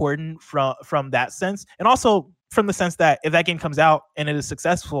is important from that sense. And also from the sense that if that game comes out and it is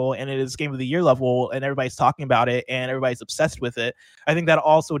successful and it is Game of the Year level and everybody's talking about it and everybody's obsessed with it, I think that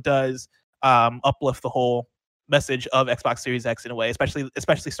also does uplift the whole message of Xbox Series X in a way,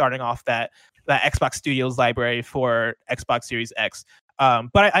 especially starting off that Xbox Studios library for Xbox Series X.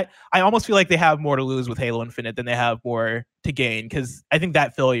 But I almost feel like they have more to lose with Halo Infinite than they have more to gain, because I think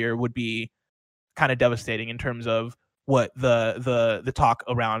that failure would be kind of devastating in terms of what the talk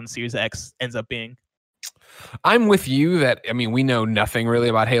around Series X ends up being. I'm with you that, I mean, we know nothing really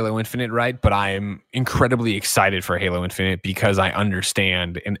about Halo Infinite, right? But I am incredibly excited for Halo Infinite because I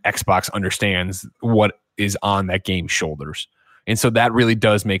understand, and Xbox understands what is on that game's shoulders. And so that really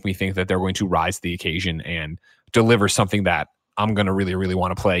does make me think that they're going to rise to the occasion and deliver something that I'm going to really, really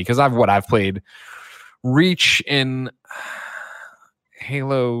want to play. Because I've played Reach and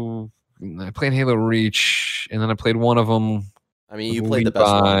Halo. I played Halo Reach, and then I played one of them. I mean, you played the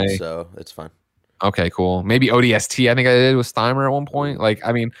best one, so it's fine. Okay, cool. Maybe ODST, I think I did with Steimer at one point. Like,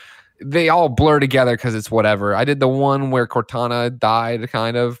 I mean, they all blur together because it's whatever. I did the one where Cortana died,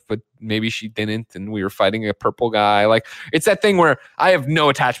 kind of, but maybe she didn't, and we were fighting a purple guy. Like, it's that thing where I have no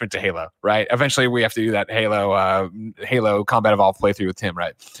attachment to Halo, right? Eventually, we have to do that Halo Combat Evolved playthrough with Tim,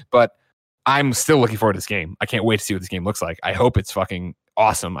 right? But I'm still looking forward to this game. I can't wait to see what this game looks like. I hope it's fucking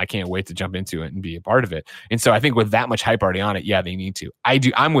awesome. I can't wait to jump into it and be a part of it. And so I think with that much hype already on it, yeah, they need to.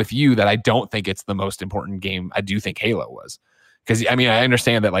 I'm with you that I don't think it's the most important game. I do think Halo was. Because, I mean, I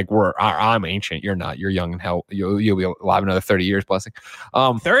understand that, like, I'm ancient. You're not. You're young and hell. You'll be alive another 30 years, blessing.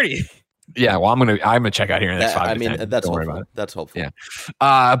 30? Yeah, well, I'm gonna check out here in the next 5 to 10. That's Don't hopeful. worry about it. That's hopeful. Yeah.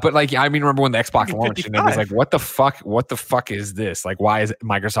 But, like, I mean, remember when the Xbox launched and it was like, what the fuck is this? Like, why is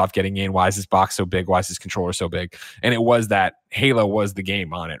Microsoft getting in? Why is this box so big? Why is this controller so big? And it was that Halo was the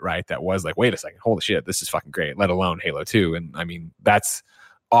game on it, right? That was like, wait a second, holy shit, this is fucking great, let alone Halo 2. And, I mean, that's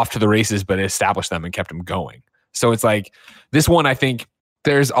off to the races, but it established them and kept them going. So it's like, this one, I think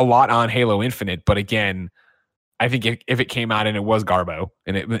there's a lot on Halo Infinite, but again, I think if it came out and it was Garbo,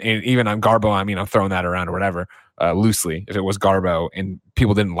 and even on Garbo, I mean, I'm throwing that around or whatever, loosely. If it was Garbo and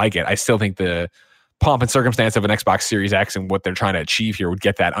people didn't like it, I still think the pomp and circumstance of an Xbox Series X and what they're trying to achieve here would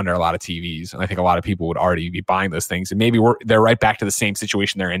get that under a lot of TVs. And I think a lot of people would already be buying those things. And maybe they're right back to the same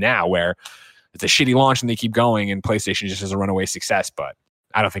situation they're in now, where it's a shitty launch and they keep going, and PlayStation just has a runaway success. But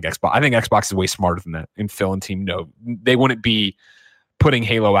I don't think Xbox. I think Xbox is way smarter than that. And Phil and team know they wouldn't be putting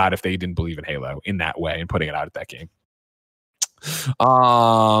Halo out if they didn't believe in Halo in that way and putting it out at that game.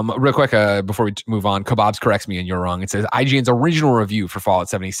 Real quick, before we move on, Kebabs corrects me and you're wrong. It says IGN's original review for Fallout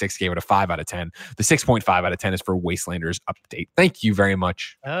 76 gave it a 5 out of 10. The 6.5 out of 10 is for Wastelanders update. Thank you very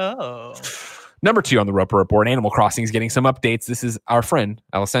much. Oh. Number 2 on the Roper Report, Animal Crossing is getting some updates. This is our friend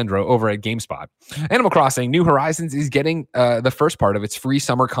Alessandro over at GameSpot. Animal Crossing New Horizons is getting the first part of its free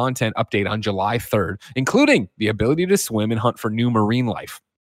summer content update on July 3rd, including the ability to swim and hunt for new marine life.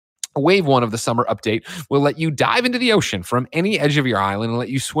 Wave 1 of the summer update will let you dive into the ocean from any edge of your island and let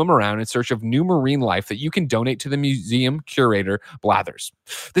you swim around in search of new marine life that you can donate to the museum curator Blathers.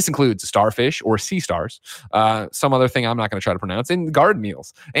 This includes starfish or sea stars, some other thing I'm not going to try to pronounce, and garden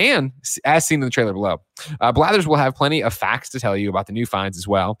eels. And as seen in the trailer below, Blathers will have plenty of facts to tell you about the new finds as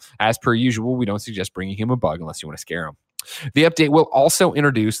well. As per usual, we don't suggest bringing him a bug unless you want to scare him. The update will also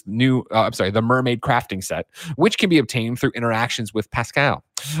introduce the mermaid crafting set, which can be obtained through interactions with Pascal.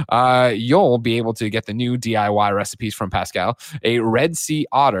 You'll be able to get the new DIY recipes from Pascal, a Red Sea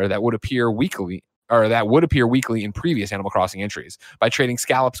otter that would appear weekly in previous Animal Crossing entries by trading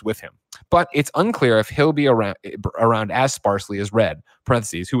scallops with him. But it's unclear if he'll be around as sparsely as Red,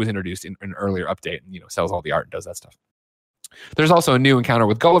 parentheses, who was introduced in an earlier update and sells all the art and does that stuff. There's also a new encounter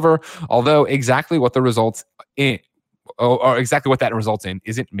with Gulliver, although exactly what that results in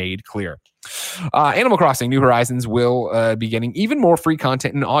isn't made clear. Animal Crossing New Horizons will be getting even more free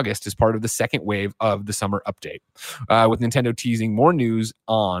content in August as part of the second wave of the summer update, with Nintendo teasing more news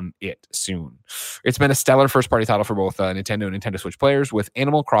on it soon. It's been a stellar first-party title for both Nintendo and Nintendo Switch players, with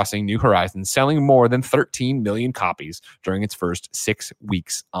Animal Crossing New Horizons selling more than 13 million copies during its first 6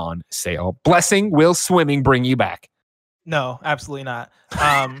 weeks on sale. Blessing, will swimming bring you back? No, absolutely not.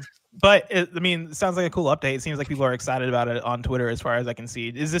 But it sounds like a cool update. It seems like people are excited about it on Twitter, as far as I can see.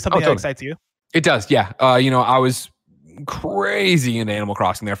 Is this something that excites you? It does, yeah. I was crazy into Animal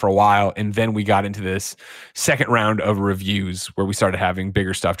Crossing there for a while, and then we got into this second round of reviews where we started having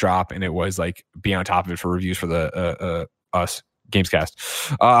bigger stuff drop, and it was like be on top of it for reviews for the us Gamescast.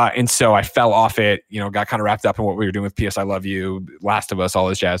 And so I fell off it, got kind of wrapped up in what we were doing with PS I Love You, Last of Us, all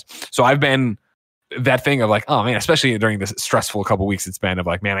this jazz. So I've been that thing of like, oh man, especially during this stressful couple weeks it's been of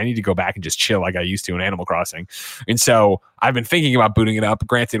like, man, I need to go back and just chill like I used to in Animal Crossing. And so I've been thinking about booting it up.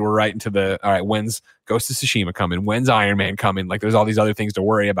 Granted, we're right into all right, when's Ghost of Tsushima coming? When's Iron Man coming? Like there's all these other things to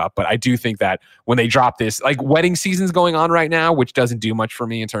worry about. But I do think that when they drop this, like wedding season's going on right now, which doesn't do much for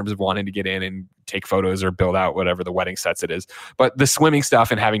me in terms of wanting to get in and take photos or build out whatever the wedding sets it is. But the swimming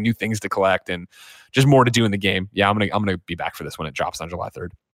stuff and having new things to collect and just more to do in the game. Yeah, I'm gonna be back for this when it drops on July 3rd.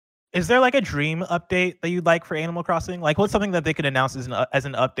 Is there like a dream update that you'd like for Animal Crossing? Like what's something that they could announce as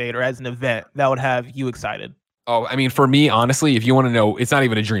an update or as an event that would have you excited? Oh, I mean, for me, honestly, if you want to know, it's not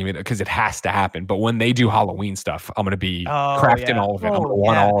even a dream because it has to happen. But when they do Halloween stuff, I'm going to be crafting all of it. I'm going to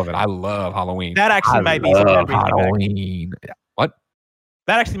want all of it. I love Halloween. That actually might be something that brings Halloween. Me back. What?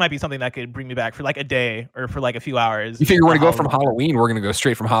 That actually might be something that could bring me back for like a day or for like a few hours. You figure we're going to go from Halloween, we're going to go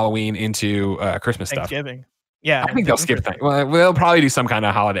straight from Halloween into Christmas Thanksgiving. Stuff. Yeah. I think they'll skip things. Well, they'll probably do some kind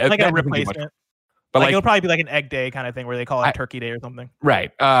of holiday. Like a replacement. But like it'll probably be like an egg day kind of thing where they call it Turkey Day or something.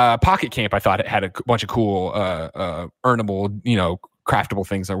 Right. Pocket Camp, I thought it had a bunch of cool earnable, craftable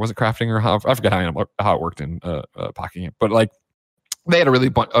things. Or was it crafting or how? I forget how it worked in Pocket Camp. But like they had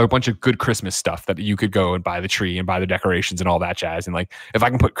a bunch of good Christmas stuff that you could go and buy the tree and buy the decorations and all that jazz. And like if I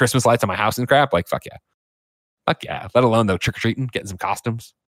can put Christmas lights on my house and crap, like fuck yeah. Fuck yeah. Let alone though trick-or-treating, getting some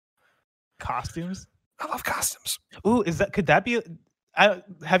costumes. Costumes? I love costumes. Ooh, could that be?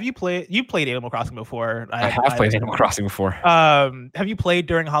 Have you played? You played Animal Crossing before? I have played Animal Crossing before. Have you played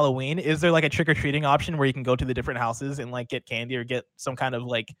during Halloween? Is there like a trick or treating option where you can go to the different houses and like get candy or get some kind of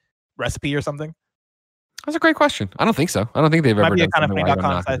like recipe or something? That's a great question. I don't think so. I don't think they've ever done something like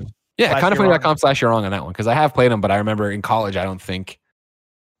that. Yeah, kindoffunny.com/you're-wrong on that one because I have played them, but I remember in college I don't think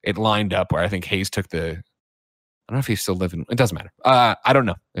it lined up where I think Hayes took the. I don't know if he's still living. It doesn't matter. I don't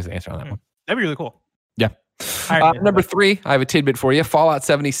know. Is the answer on that one? That'd be really cool. Yeah. Number 3, I have a tidbit for you. Fallout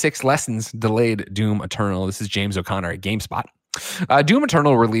 76 lessons delayed Doom Eternal. This is James O'Connor at GameSpot. Doom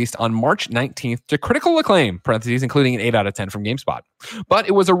Eternal released on March 19th to critical acclaim, parentheses, including an 8 out of 10 from GameSpot. But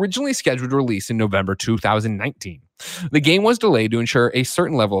it was originally scheduled to release in November 2019. The game was delayed to ensure a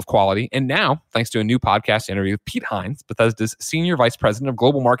certain level of quality, and now, thanks to a new podcast interview with Pete Hines, Bethesda's Senior Vice President of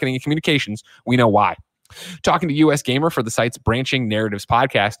Global Marketing and Communications, we know why. Talking to US Gamer for the site's Branching Narratives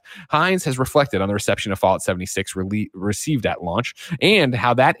podcast, Hines has reflected on the reception of Fallout 76 received at launch and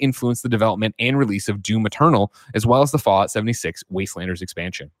how that influenced the development and release of Doom Eternal, as well as the Fallout 76 Wastelanders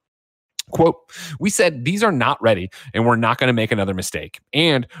expansion. Quote, we said these are not ready and we're not going to make another mistake.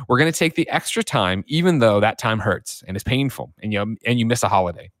 And we're going to take the extra time, even though that time hurts and is painful and you miss a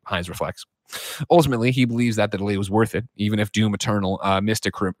holiday, Hines reflects. Ultimately, he believes that the delay was worth it, even if Doom Eternal missed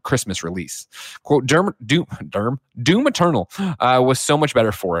a Christmas release. Quote, Doom Eternal was so much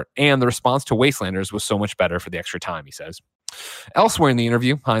better for it, and the response to Wastelanders was so much better for the extra time, he says. Elsewhere in the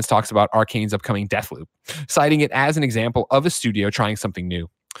interview, Hines talks about Arcane's upcoming Deathloop, citing it as an example of a studio trying something new.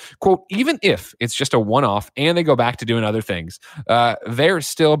 Quote, even if it's just a one-off and they go back to doing other things, they're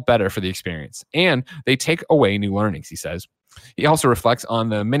still better for the experience, and they take away new learnings, he says. He also reflects on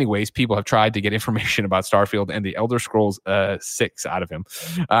the many ways people have tried to get information about Starfield and the Elder Scrolls 6 out of him,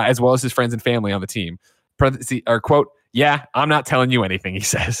 as well as his friends and family on the team. Quote, yeah, I'm not telling you anything, he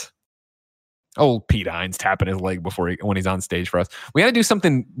says. Old Pete Hines tapping his leg when he's on stage for us. We got to do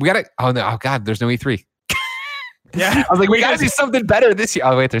something. Oh God, there's no E3. Yeah. I was like, we got to do something better this year.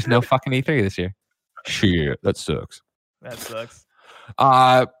 Oh, wait, there's no fucking E3 this year. Shit, that sucks. That sucks.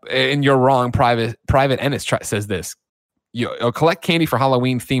 And you're wrong. Private Ennis says this. You'll collect candy for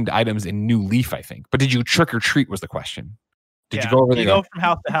Halloween-themed items in New Leaf, I think. But did you trick or treat was the question. Did you go over there? You go from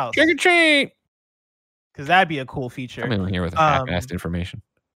house to house. Trick or treat! Because that'd be a cool feature. I'm in here with half-assed information.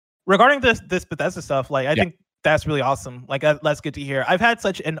 Regarding this Bethesda stuff, like I think that's really awesome. Like that's good to hear. I've had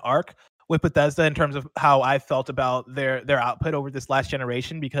such an arc with Bethesda in terms of how I felt about their output over this last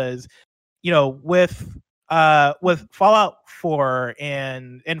generation because, with Fallout 4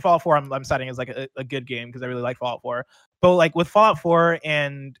 and Fallout 4 I'm citing as like a good game because I really like Fallout 4. But like with Fallout 4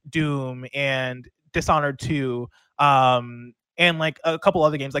 and Doom and Dishonored 2, and like a couple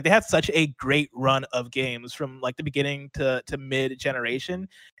other games, like they had such a great run of games from like the beginning to mid generation.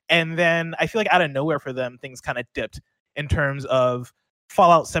 And then I feel like out of nowhere for them, things kind of dipped in terms of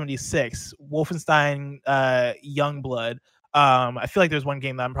Fallout 76, Wolfenstein, Youngblood. I feel like there's one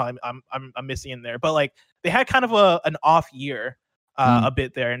game that I'm missing in there, but like they had kind of an off year a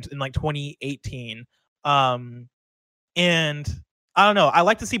bit there in like 2018. And I don't know. I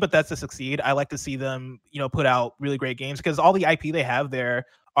like to see Bethesda succeed. I like to see them, put out really great games because all the IP they have there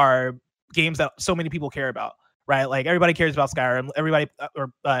are games that so many people care about. right? Like everybody cares about Skyrim, everybody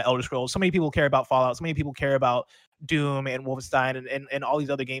or Elder Scrolls. So many people care about Fallout. So many people care about Doom and Wolfenstein and all these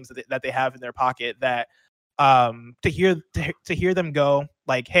other games that they have in their pocket. That to hear them go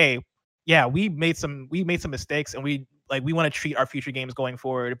like, hey, yeah, we made some mistakes, and we want to treat our future games going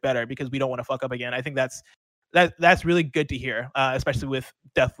forward better because we don't want to fuck up again. I think that's really good to hear, especially with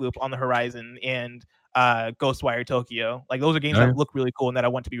Deathloop on the horizon and Ghostwire Tokyo. Like those are games that look really cool and that I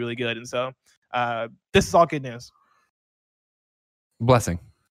want to be really good. And so this is all good news. Blessing.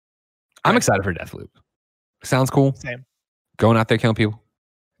 I'm excited for Deathloop. Sounds cool. Same. Going out there killing people,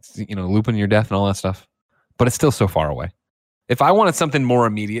 looping your death and all that stuff. But it's still so far away. If I wanted something more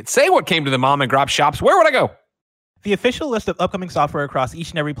immediate, say what came to the mom and grab shops, where would I go? The official list of upcoming software across each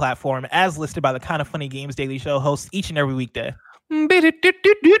and every platform, as listed by the Kind of Funny Games Daily Show, hosts each and every weekday. Yeah.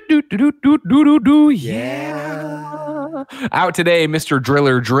 Out today, Mr.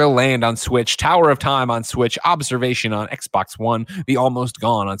 Driller, Drill Land on Switch, Tower of Time on Switch, Observation on Xbox One, The Almost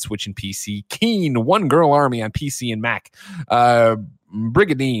Gone on Switch and PC, Keen, One Girl Army on PC and Mac,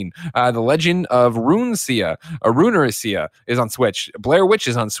 Brigadine, The Legend of Runecia is on Switch, Blair Witch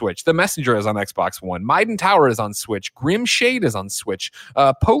is on Switch, The Messenger is on Xbox One, Maiden Tower is on Switch, Grim Shade is on Switch,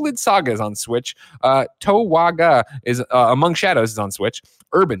 Polid Saga is on Switch, Towaga is Among Shadows is on Switch,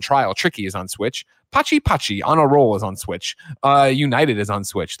 Urban Trial Tricky is on Switch, Pachi on a Roll is on Switch, United is on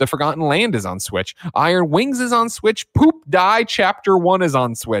Switch, The Forgotten Land is on Switch, Iron Wings is on Switch, Poop Die Chapter 1 is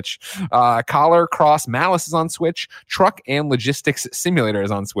on Switch, Collar Cross Malice is on Switch, Truck and Logistics Simulator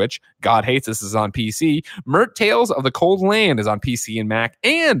is on Switch, God Hates Us is on PC, Mert Tales of the Cold Land is on PC and Mac,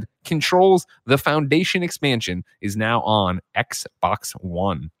 and Controls The Foundation expansion is now on Xbox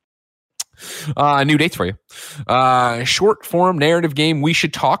One. New dates for you. Short form narrative game We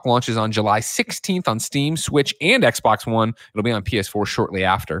Should Talk launches on July 16th on Steam, Switch, and Xbox One. It'll be on PS4 shortly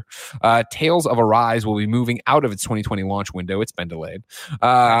after. Tales of Arise will be moving out of its 2020 launch window. It's been delayed.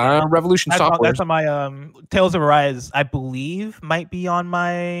 Revolution Software. That's on my Tales of Arise, I believe, might be on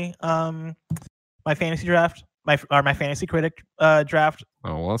my my fantasy draft. My fantasy critic draft.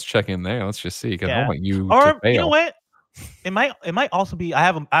 Oh, well, let's check in there. Let's just see. Because I don't want you or to fail. You know what? It might also be. I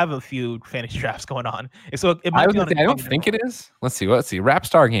have a few fantasy drafts going on, so it might. I don't think it is. Let's see.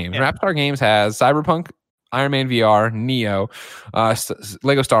 Rapstar Games. Yeah. Rapstar Games has Cyberpunk, Iron Man VR, Neo,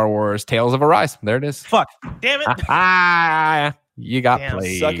 Lego Star Wars, Tales of Arise. There it is. Fuck. Damn it. You got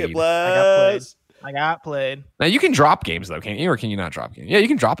played. Suck it, Blaz. I got played. Now you can drop games though, can't you? Or can you not drop games? Yeah, you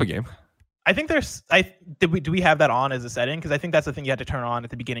can drop a game. I think do we have that on as a setting? Because I think that's the thing you had to turn on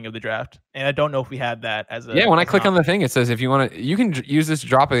at the beginning of the draft, and I don't know if we had that as a. Yeah, when I click on the thing, it says if you want to, you can use this to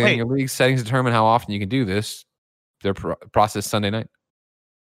drop it in your league settings to determine how often you can do this. Their process Sunday night.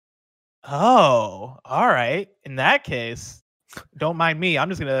 Oh, all right. In that case, don't mind me. I'm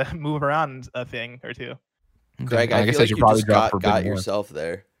just gonna move around a thing or two. Greg, I guess like you probably got yourself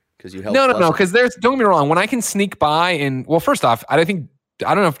there because you helped. No. Because don't get me wrong. When I can sneak by and first off, I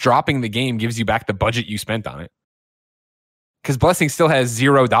don't know if dropping the game gives you back the budget you spent on it. Because Blessing still has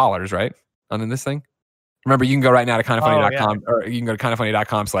 $0, right? On this thing. Remember, you can go right now to kindoffunny.com or you can go to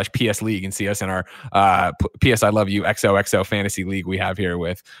kindoffunny.com/PS League and see us in our PS I Love You XOXO Fantasy League we have here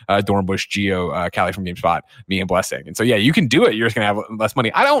with Dornbush, Geo, Callie from GameSpot, me and Blessing. And so yeah, you can do it. You're just gonna have less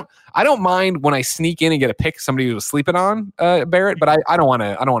money. I don't mind when I sneak in and get a pick somebody who was sleeping on Barrett, but I don't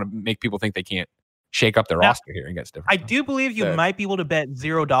wanna make people think they can't shake up their roster here and get different. I do believe you might be able to bet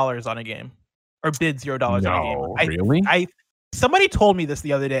 $0 on a game or bid $0 on a game. Really? Somebody told me this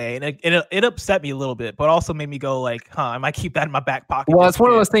the other day, and it upset me a little bit, but also made me go like, I might keep that in my back pocket. Well, it's one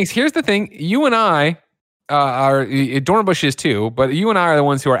of those things. Here's the thing. You and I are, Dornbush is too, but you and I are the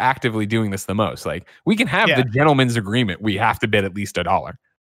ones who are actively doing this the most. Like, we can have the gentleman's agreement. We have to bid at least $1.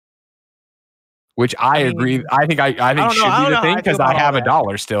 Which I agree. I think should be the thing because I have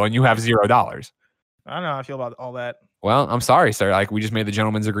 $1 still and you have $0. I don't know how I feel about all that. Well, I'm sorry, sir. Like, we just made the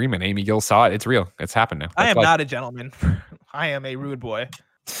gentleman's agreement. Amy Gill saw it. It's real. It's happened now. I am not a gentleman. I am a rude boy.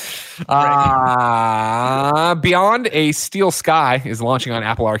 Beyond a Steel Sky is launching on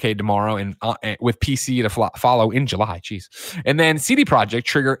Apple Arcade tomorrow and with PC to follow in July. Jeez. And then CD Projekt,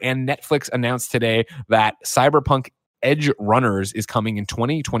 Trigger, and Netflix announced today that Cyberpunk Edge Runners is coming in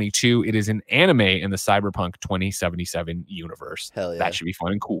 2022. It is an anime in the Cyberpunk 2077 universe. Hell yeah. That should be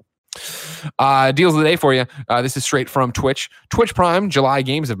fun and cool. Deals of the day for you. This is straight from Twitch. Twitch Prime July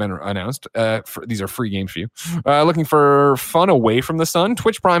games have been announced. These are free games for you. Looking for fun away from the sun?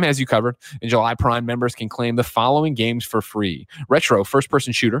 Twitch Prime has you covered. In July, Prime members can claim the following games for free: retro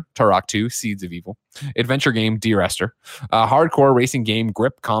first-person shooter Turok 2: Seeds of Evil, adventure game Dear Esther, hardcore racing game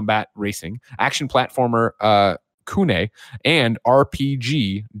Grip Combat Racing, action platformer Kune, and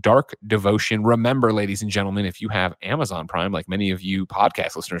RPG Dark Devotion. Remember, ladies and gentlemen, if you have Amazon Prime, like many of you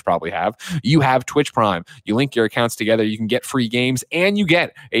podcast listeners probably have, you have Twitch Prime. You link your accounts together, you can get free games, and you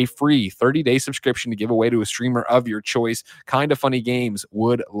get a free 30-day subscription to give away to a streamer of your choice. Kinda Funny Games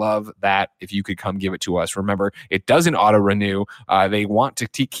would love that if you could come give it to us. Remember, it doesn't auto-renew. They want to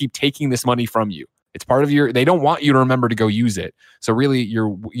keep taking this money from you. It's part of they don't want you to remember to go use it. So really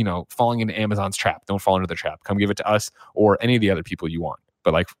you're, falling into Amazon's trap. Don't fall into the trap. Come give it to us or any of the other people you want.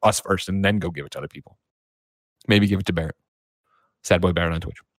 But like us first and then go give it to other people. Maybe give it to Barrett. Sad Boy Barrett on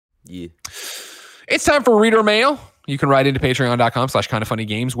Twitch. Yeah. It's time for reader mail. You can write into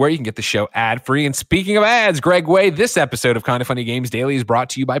patreon.com/kindoffunnygames where you can get the show ad-free. And speaking of ads, Greg Way, this episode of Kinda Funny Games Daily is brought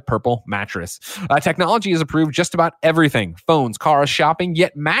to you by Purple Mattress. Technology has improved just about everything. Phones, cars, shopping,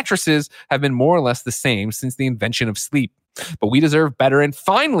 yet mattresses have been more or less the same since the invention of sleep. But we deserve better, and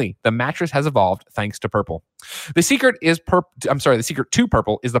finally, the mattress has evolved thanks to Purple. The secret to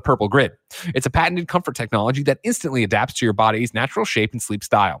Purple is the Purple Grid. It's a patented comfort technology that instantly adapts to your body's natural shape and sleep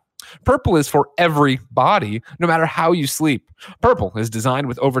style. Purple is for every body, no matter how you sleep. Purple is designed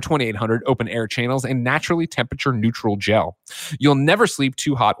with over 2,800 open air channels and naturally temperature neutral gel. You'll never sleep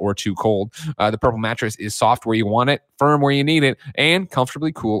too hot or too cold. The Purple mattress is soft where you want it, firm where you need it, and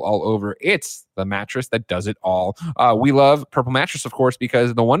comfortably cool all over. It's the mattress that does it all. We love Purple Mattress, of course,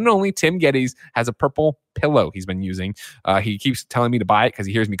 because the one and only Tim Geddes has a purple pillow he's been using. He keeps telling me to buy it because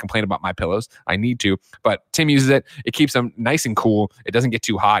he hears me complain about my pillows. I need to, but Tim uses it. It keeps him nice and cool. It doesn't get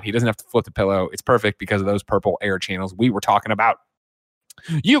too hot. He doesn't have to flip the pillow. It's perfect because of those purple air channels we were talking about.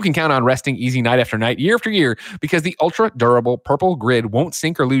 You can count on resting easy night after night, year after year, because the ultra durable Purple Grid won't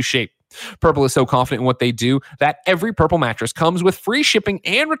sink or lose shape. Purple is so confident in what they do that every Purple mattress comes with free shipping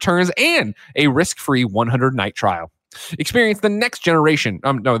and returns and a risk-free 100-night trial. Experience the next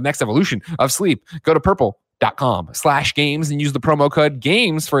evolution of sleep. Go to purple.com/games and use the promo code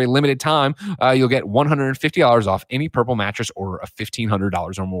GAMES for a limited time. You'll get $150 off any Purple mattress order of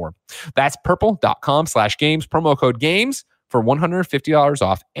 $1,500 or more. That's purple.com/games, promo code GAMES for $150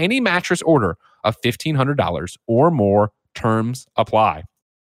 off any mattress order of $1,500 or more. Terms apply.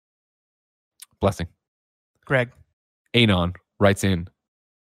 Blessing. Greg. Anon writes in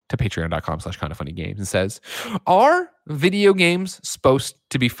to patreon.com/kindoffunnygames and says, are video games supposed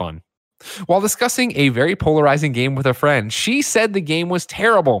to be fun? While discussing a very polarizing game with a friend, she said the game was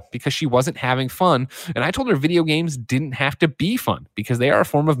terrible because she wasn't having fun. And I told her video games didn't have to be fun because they are a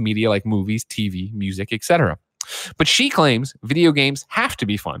form of media like movies, TV, music, etc. But she claims video games have to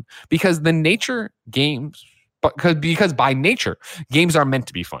be fun because by nature, games are meant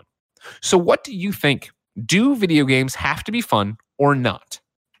to be fun. So what do you think? Do video games have to be fun or not?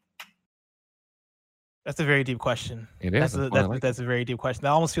 That's a very deep question. It is. That's a very deep question. That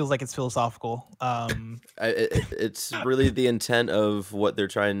almost feels like it's philosophical. It's really the intent of what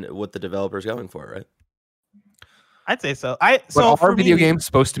the developer's going for, right? I'd say so. Are video games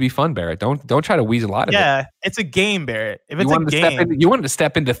supposed to be fun, Barrett? Don't try to weasel out of it. Yeah, it's a game, Barrett. If it's a game, you wanted to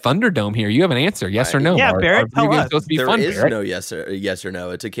step into Thunderdome here. You have an answer, yes or no? Yeah, Barrett. Are video games supposed to be fun, There is Barrett? no yes or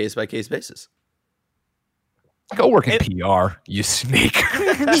no. It's a case by case basis. Go work in PR, you snake.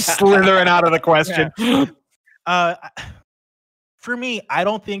 Slithering out of the question. Yeah. For me, I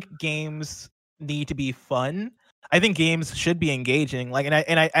don't think games need to be fun. I think games should be engaging. And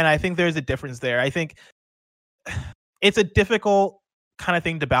I think there's a difference there. I think it's a difficult kind of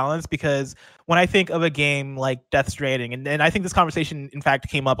thing to balance because when I think of a game like Death Stranding, and I think this conversation in fact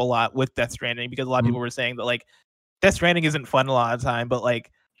came up a lot with Death Stranding because a lot of people were saying that like Death Stranding isn't fun a lot of the time, but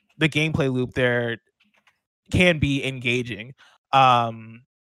like the gameplay loop there can be engaging.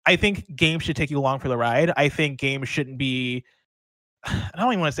 I think games should take you along for the ride. I think games shouldn't be, I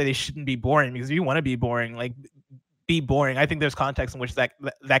don't even want to say they shouldn't be boring because if you want to be boring, like be boring. I think there's context in which that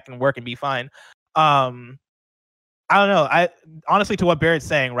can work and be fine. I don't know. I honestly, to what Barrett's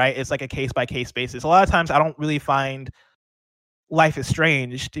saying, right? It's like a case by case basis. A lot of times I don't really find Life is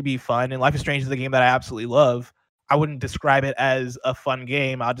Strange to be fun, and Life is Strange is a game that I absolutely love. I wouldn't describe it as a fun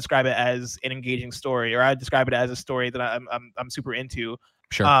game. I'll describe it as an engaging story, or I'd describe it as a story that I'm super into.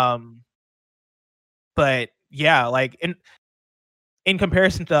 Sure. But yeah, like in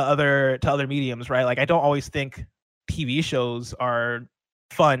comparison to other mediums, right? Like I don't always think TV shows are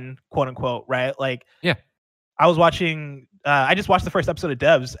fun, quote unquote, right? Like yeah. I was watching. I just watched the first episode of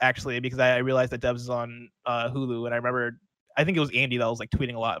Devs actually because I realized that Devs is on Hulu, and I remember. I think it was Andy that was like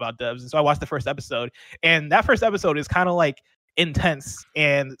tweeting a lot about Devs, and so I watched the first episode, and that first episode is kind of like intense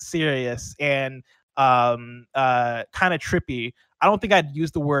and serious and kind of trippy. I don't think I'd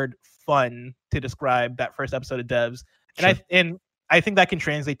use the word fun to describe that first episode of Devs, and sure. I think that can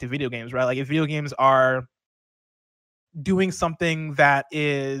translate to video games, right? Like if video games are doing something that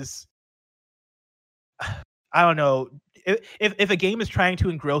is, I don't know, if a game is trying to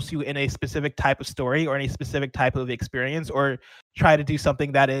engross you in a specific type of story or in a specific type of experience, or try to do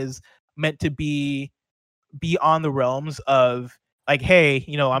something that is meant to be on the realms of like, hey,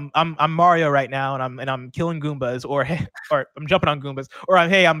 you know, I'm Mario right now, and I'm killing Goombas, or hey, or I'm jumping on Goombas, or I'm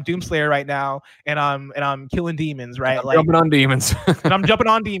Doomslayer right now, and I'm killing demons, right? I'm jumping on demons. And I'm jumping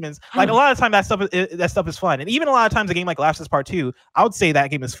on demons. Like, a lot of time that stuff is fun, and even a lot of times a game like Last of Us Part 2, I would say that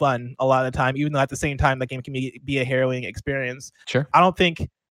game is fun a lot of the time, even though at the same time that game can be a harrowing experience. Sure. I don't think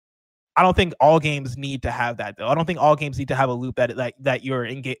all games need to have that, though. I don't think all games need to have a loop that you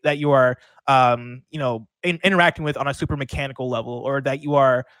are you know, interacting with on a super mechanical level, or that you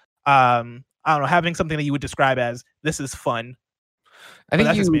are I don't know, having something that you would describe as this is fun. I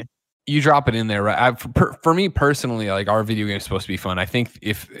think you drop it in there, right? For me personally, like, our video game is supposed to be fun. I think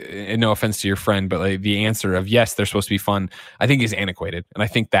and no offense to your friend, but like the answer of yes, they're supposed to be fun, I think is antiquated, and I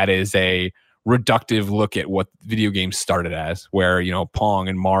think that is a reductive look at what video games started as, where, you know, Pong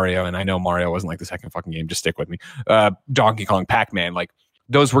and Mario, and I know Mario wasn't like the second fucking game, just stick with me, Donkey Kong, Pac-Man, like,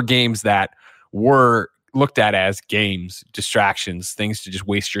 those were games that were looked at as games, distractions, things to just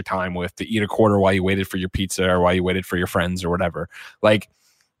waste your time with, to eat a quarter while you waited for your pizza or while you waited for your friends or whatever. Like,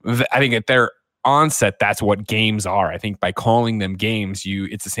 I think at their onset, that's what games are. I think by calling them games,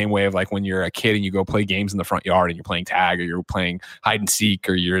 it's the same way of like when you're a kid and you go play games in the front yard and you're playing tag, or you're playing hide and seek,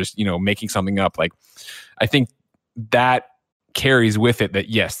 or you're, you know, making something up. Like, I think that carries with it that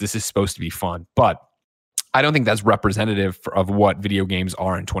yes, this is supposed to be fun, but I don't think that's representative of what video games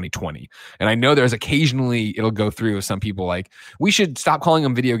are in 2020. And I know there's occasionally it'll go through with some people like, we should stop calling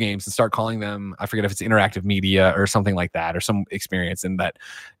them video games and start calling them, I forget if it's interactive media or something like that, or some experience, and that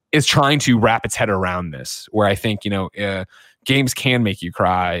is trying to wrap its head around this, where I think, you know, games can make you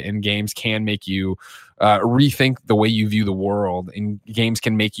cry, and games can make you rethink the way you view the world, and games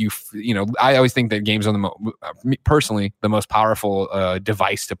can make you, you know, I always think that games are personally the most powerful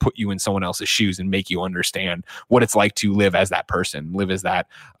device to put you in someone else's shoes and make you understand what it's like to live as that person, live as that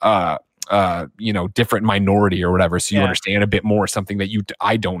you know, different minority or whatever, so you understand a bit more something that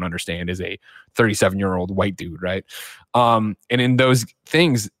I don't understand as a 37-year-old white dude, right? And in those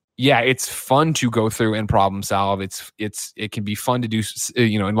things, yeah, it's fun to go through and problem solve. It can be fun to do,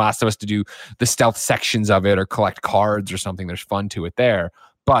 you know, in Last of Us, to do the stealth sections of it or collect cards or something. There's fun to it there.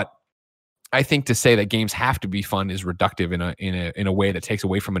 But I think to say that games have to be fun is reductive in a way that takes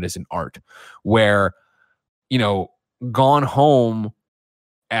away from it as an art, where, you know, Gone Home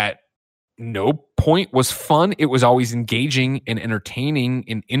at no point was fun. It was always engaging and entertaining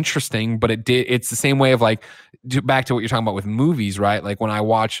and interesting, but it's the same way of like, back to what you're talking about with movies, right? Like, when I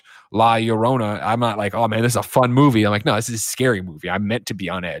watch La Llorona, I'm not like, oh man, this is a fun movie. I'm like, no, this is a scary movie. I'm meant to be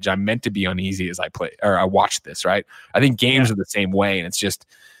on edge. I'm meant to be uneasy as I play or I watch this, right? I think games are the same way, and it's just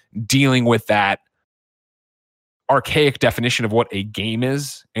dealing with that archaic definition of what a game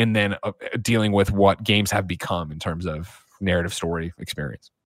is, and then dealing with what games have become in terms of narrative story experience.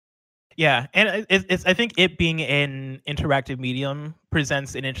 Yeah, and it's I think it being an interactive medium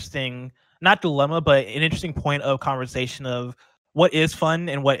presents an interesting, not dilemma, but an interesting point of conversation of what is fun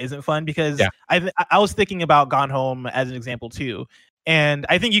and what isn't fun. Because I was thinking about Gone Home as an example too, and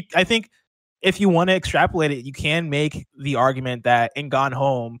I think if you want to extrapolate it, you can make the argument that in Gone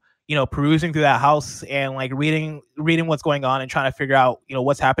Home, you know, perusing through that house and like reading what's going on and trying to figure out, you know,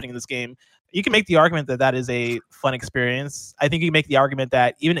 what's happening in this game, you can make the argument that that is a fun experience. I think you can make the argument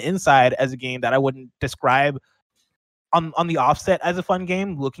that even Inside as a game that I wouldn't describe on the offset as a fun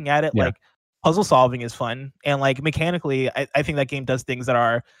game, looking at it like puzzle solving is fun. And like mechanically, I think that game does things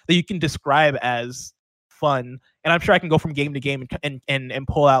that you can describe as fun. And I'm sure I can go from game to game and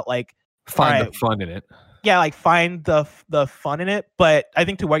pull out like find the fun in it. Yeah, like find the fun in it. But I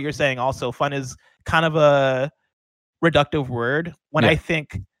think to what you're saying also, fun is kind of a reductive word when I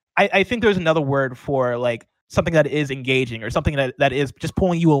think there's another word for like something that is engaging, or something that is just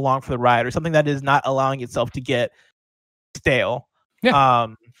pulling you along for the ride, or something that is not allowing itself to get stale. Yeah.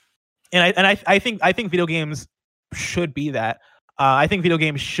 And I think video games should be that. I think video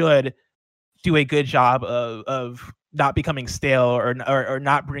games should do a good job of not becoming stale or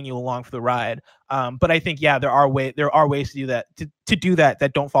not bring you along for the ride. But I think there are ways to do that to do that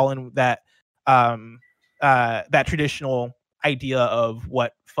don't fall in that that traditional idea of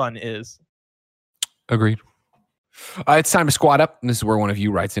what fun is. Agreed. It's time to squad up. And this is where one of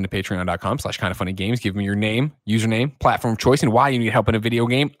you writes into patreon.com/kindoffunnygames. Give me your name, username, platform of choice, and why you need help in a video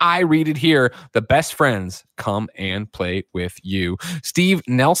game. I read it here. The best friends come and play with you. Steven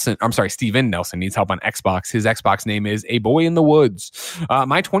Nelson needs help on Xbox. His Xbox name is A Boy in the Woods.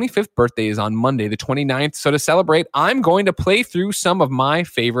 My 25th birthday is on Monday, the 29th. So to celebrate, I'm going to play through some of my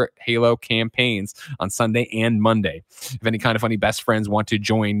favorite Halo campaigns on Sunday and Monday. If any Kind of Funny best friends want to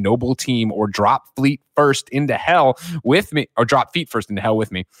join Noble Team or drop feet first into hell with me,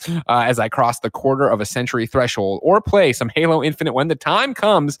 as I cross the quarter of a century threshold, or play some Halo Infinite when the time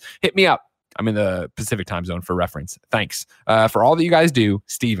comes, hit me up. I'm in the Pacific time zone for reference. Thanks for all that you guys do,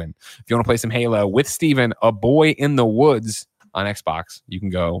 Steven. If you want to play some Halo with Steven, A Boy in the Woods on Xbox, you can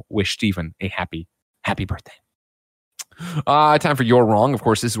go wish Steven a happy birthday. Time for You're Wrong. Of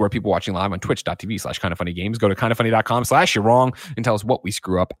course, this is where people watching live on twitch.tv/kindoffunnygames go to kindoffunny.com/you're wrong and tell us what we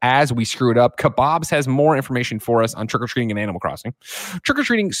screw up as we screw it up. Kebabs has more information for us on trick-or-treating and Animal Crossing.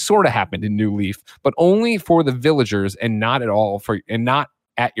 Trick-or-treating sort of happened in New Leaf, but only for the villagers and not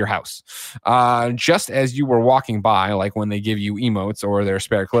at your house. Just as you were walking by, like when they give you emotes or their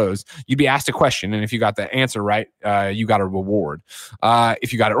spare clothes, you'd be asked a question, and if you got the answer right, you got a reward.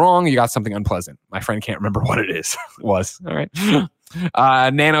 If you got it wrong, you got something unpleasant. My friend can't remember what it was. All right.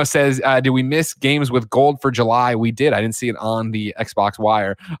 Nano says, did we miss games with gold for July? We did. I didn't see it on the Xbox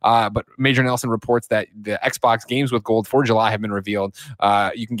Wire. But Major Nelson reports that the Xbox games with gold for July have been revealed.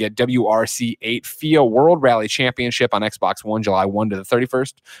 You can get WRC 8 FIA World Rally Championship on Xbox One, July 1 to the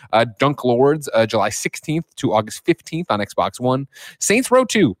 31st. Dunk Lords, July 16th to August 15th on Xbox One. Saints Row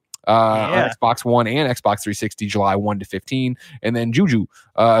 2. On Xbox One and Xbox 360, July 1 to 15. And then Juju,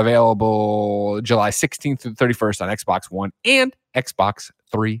 available July 16th to the 31st on Xbox One and Xbox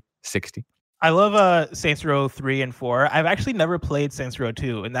 360. I love Saints Row 3 and 4. I've actually never played Saints Row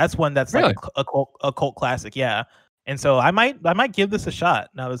 2, and that's one that's really? Like a cult classic, yeah. And so I might give this a shot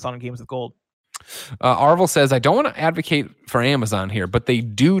now that it's on Games with Gold. Arvel says, I don't want to advocate for Amazon here, but they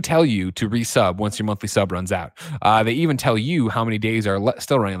do tell you to resub once your monthly sub runs out. They even tell you how many days are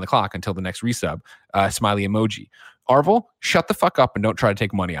still running on the clock until the next resub. Smiley emoji. Arvel, shut the fuck up and don't try to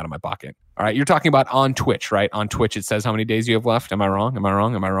take money out of my pocket. All right, you're talking about on Twitch, right? On Twitch, it says how many days you have left. Am I wrong? I'm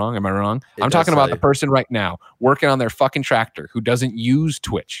talking about the person right now working on their fucking tractor who doesn't use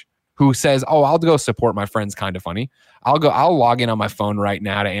Twitch, who says, oh, I'll go support my friends Kind of Funny. I'll log in on my phone right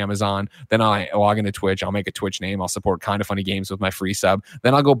now to Amazon. Then I log into Twitch. I'll make a Twitch name. I'll support Kind of Funny Games with my free sub.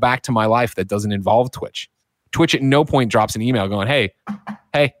 Then I'll go back to my life that doesn't involve Twitch. Twitch at no point drops an email going, hey,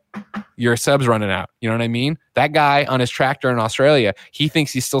 your sub's running out. You know what I mean? That guy on his tractor in Australia, he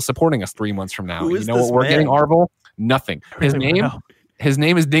thinks he's still supporting us 3 months from now. You know what we're getting, Arvel? Nothing. His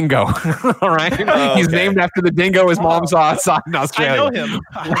name is Dingo. All right. Oh, he's named after the dingo his mom saw outside in Australia. I know him.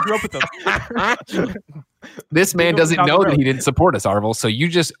 I grew up with him. This man doesn't know that he didn't support us, Arvel. So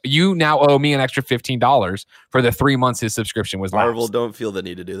you now owe me an extra $15 for the 3 months his subscription was lapsed. Arvel, don't feel the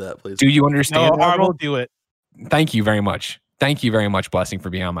need to do that, please. Do you understand? No, Arvel, do it. Thank you very much. Blessing,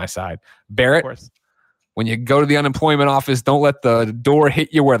 for being on my side. Barrett, when you go to the unemployment office, don't let the door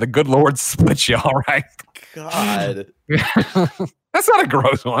hit you where the good Lord split you, all right? God. That's not a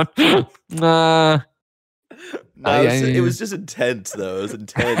gross one. It was just intense, though. It was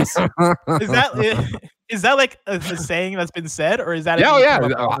intense. Is that like a saying that's been said, or is that?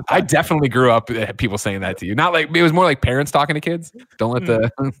 Yeah. I definitely grew up people saying that to you. Not like it was more like parents talking to kids. Don't let the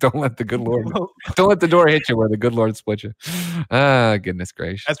good Lord. Don't let the door hit you where the good Lord split you. Goodness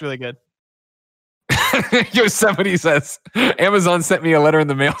gracious. That's really good. Yosemite says Amazon sent me a letter in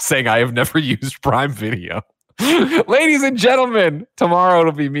the mail saying I have never used Prime Video. Ladies and gentlemen, tomorrow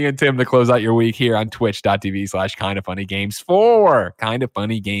it'll be me and Tim to close out your week here on twitch.tv/kindoffunnygames for Kind of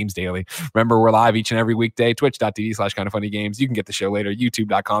Funny Games Daily. Remember, we're live each and every weekday, twitch.tv/kindoffunnygames. You can get the show later,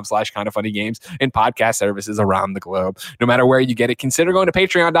 youtube.com/kindoffunnygames, and podcast services around the globe. No matter where you get it, consider going to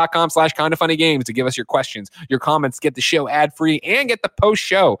patreon.com/kindoffunnygames to give us your questions, your comments, get the show ad-free, and get the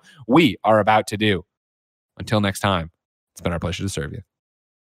post-show we are about to do. Until next time, it's been our pleasure to serve you.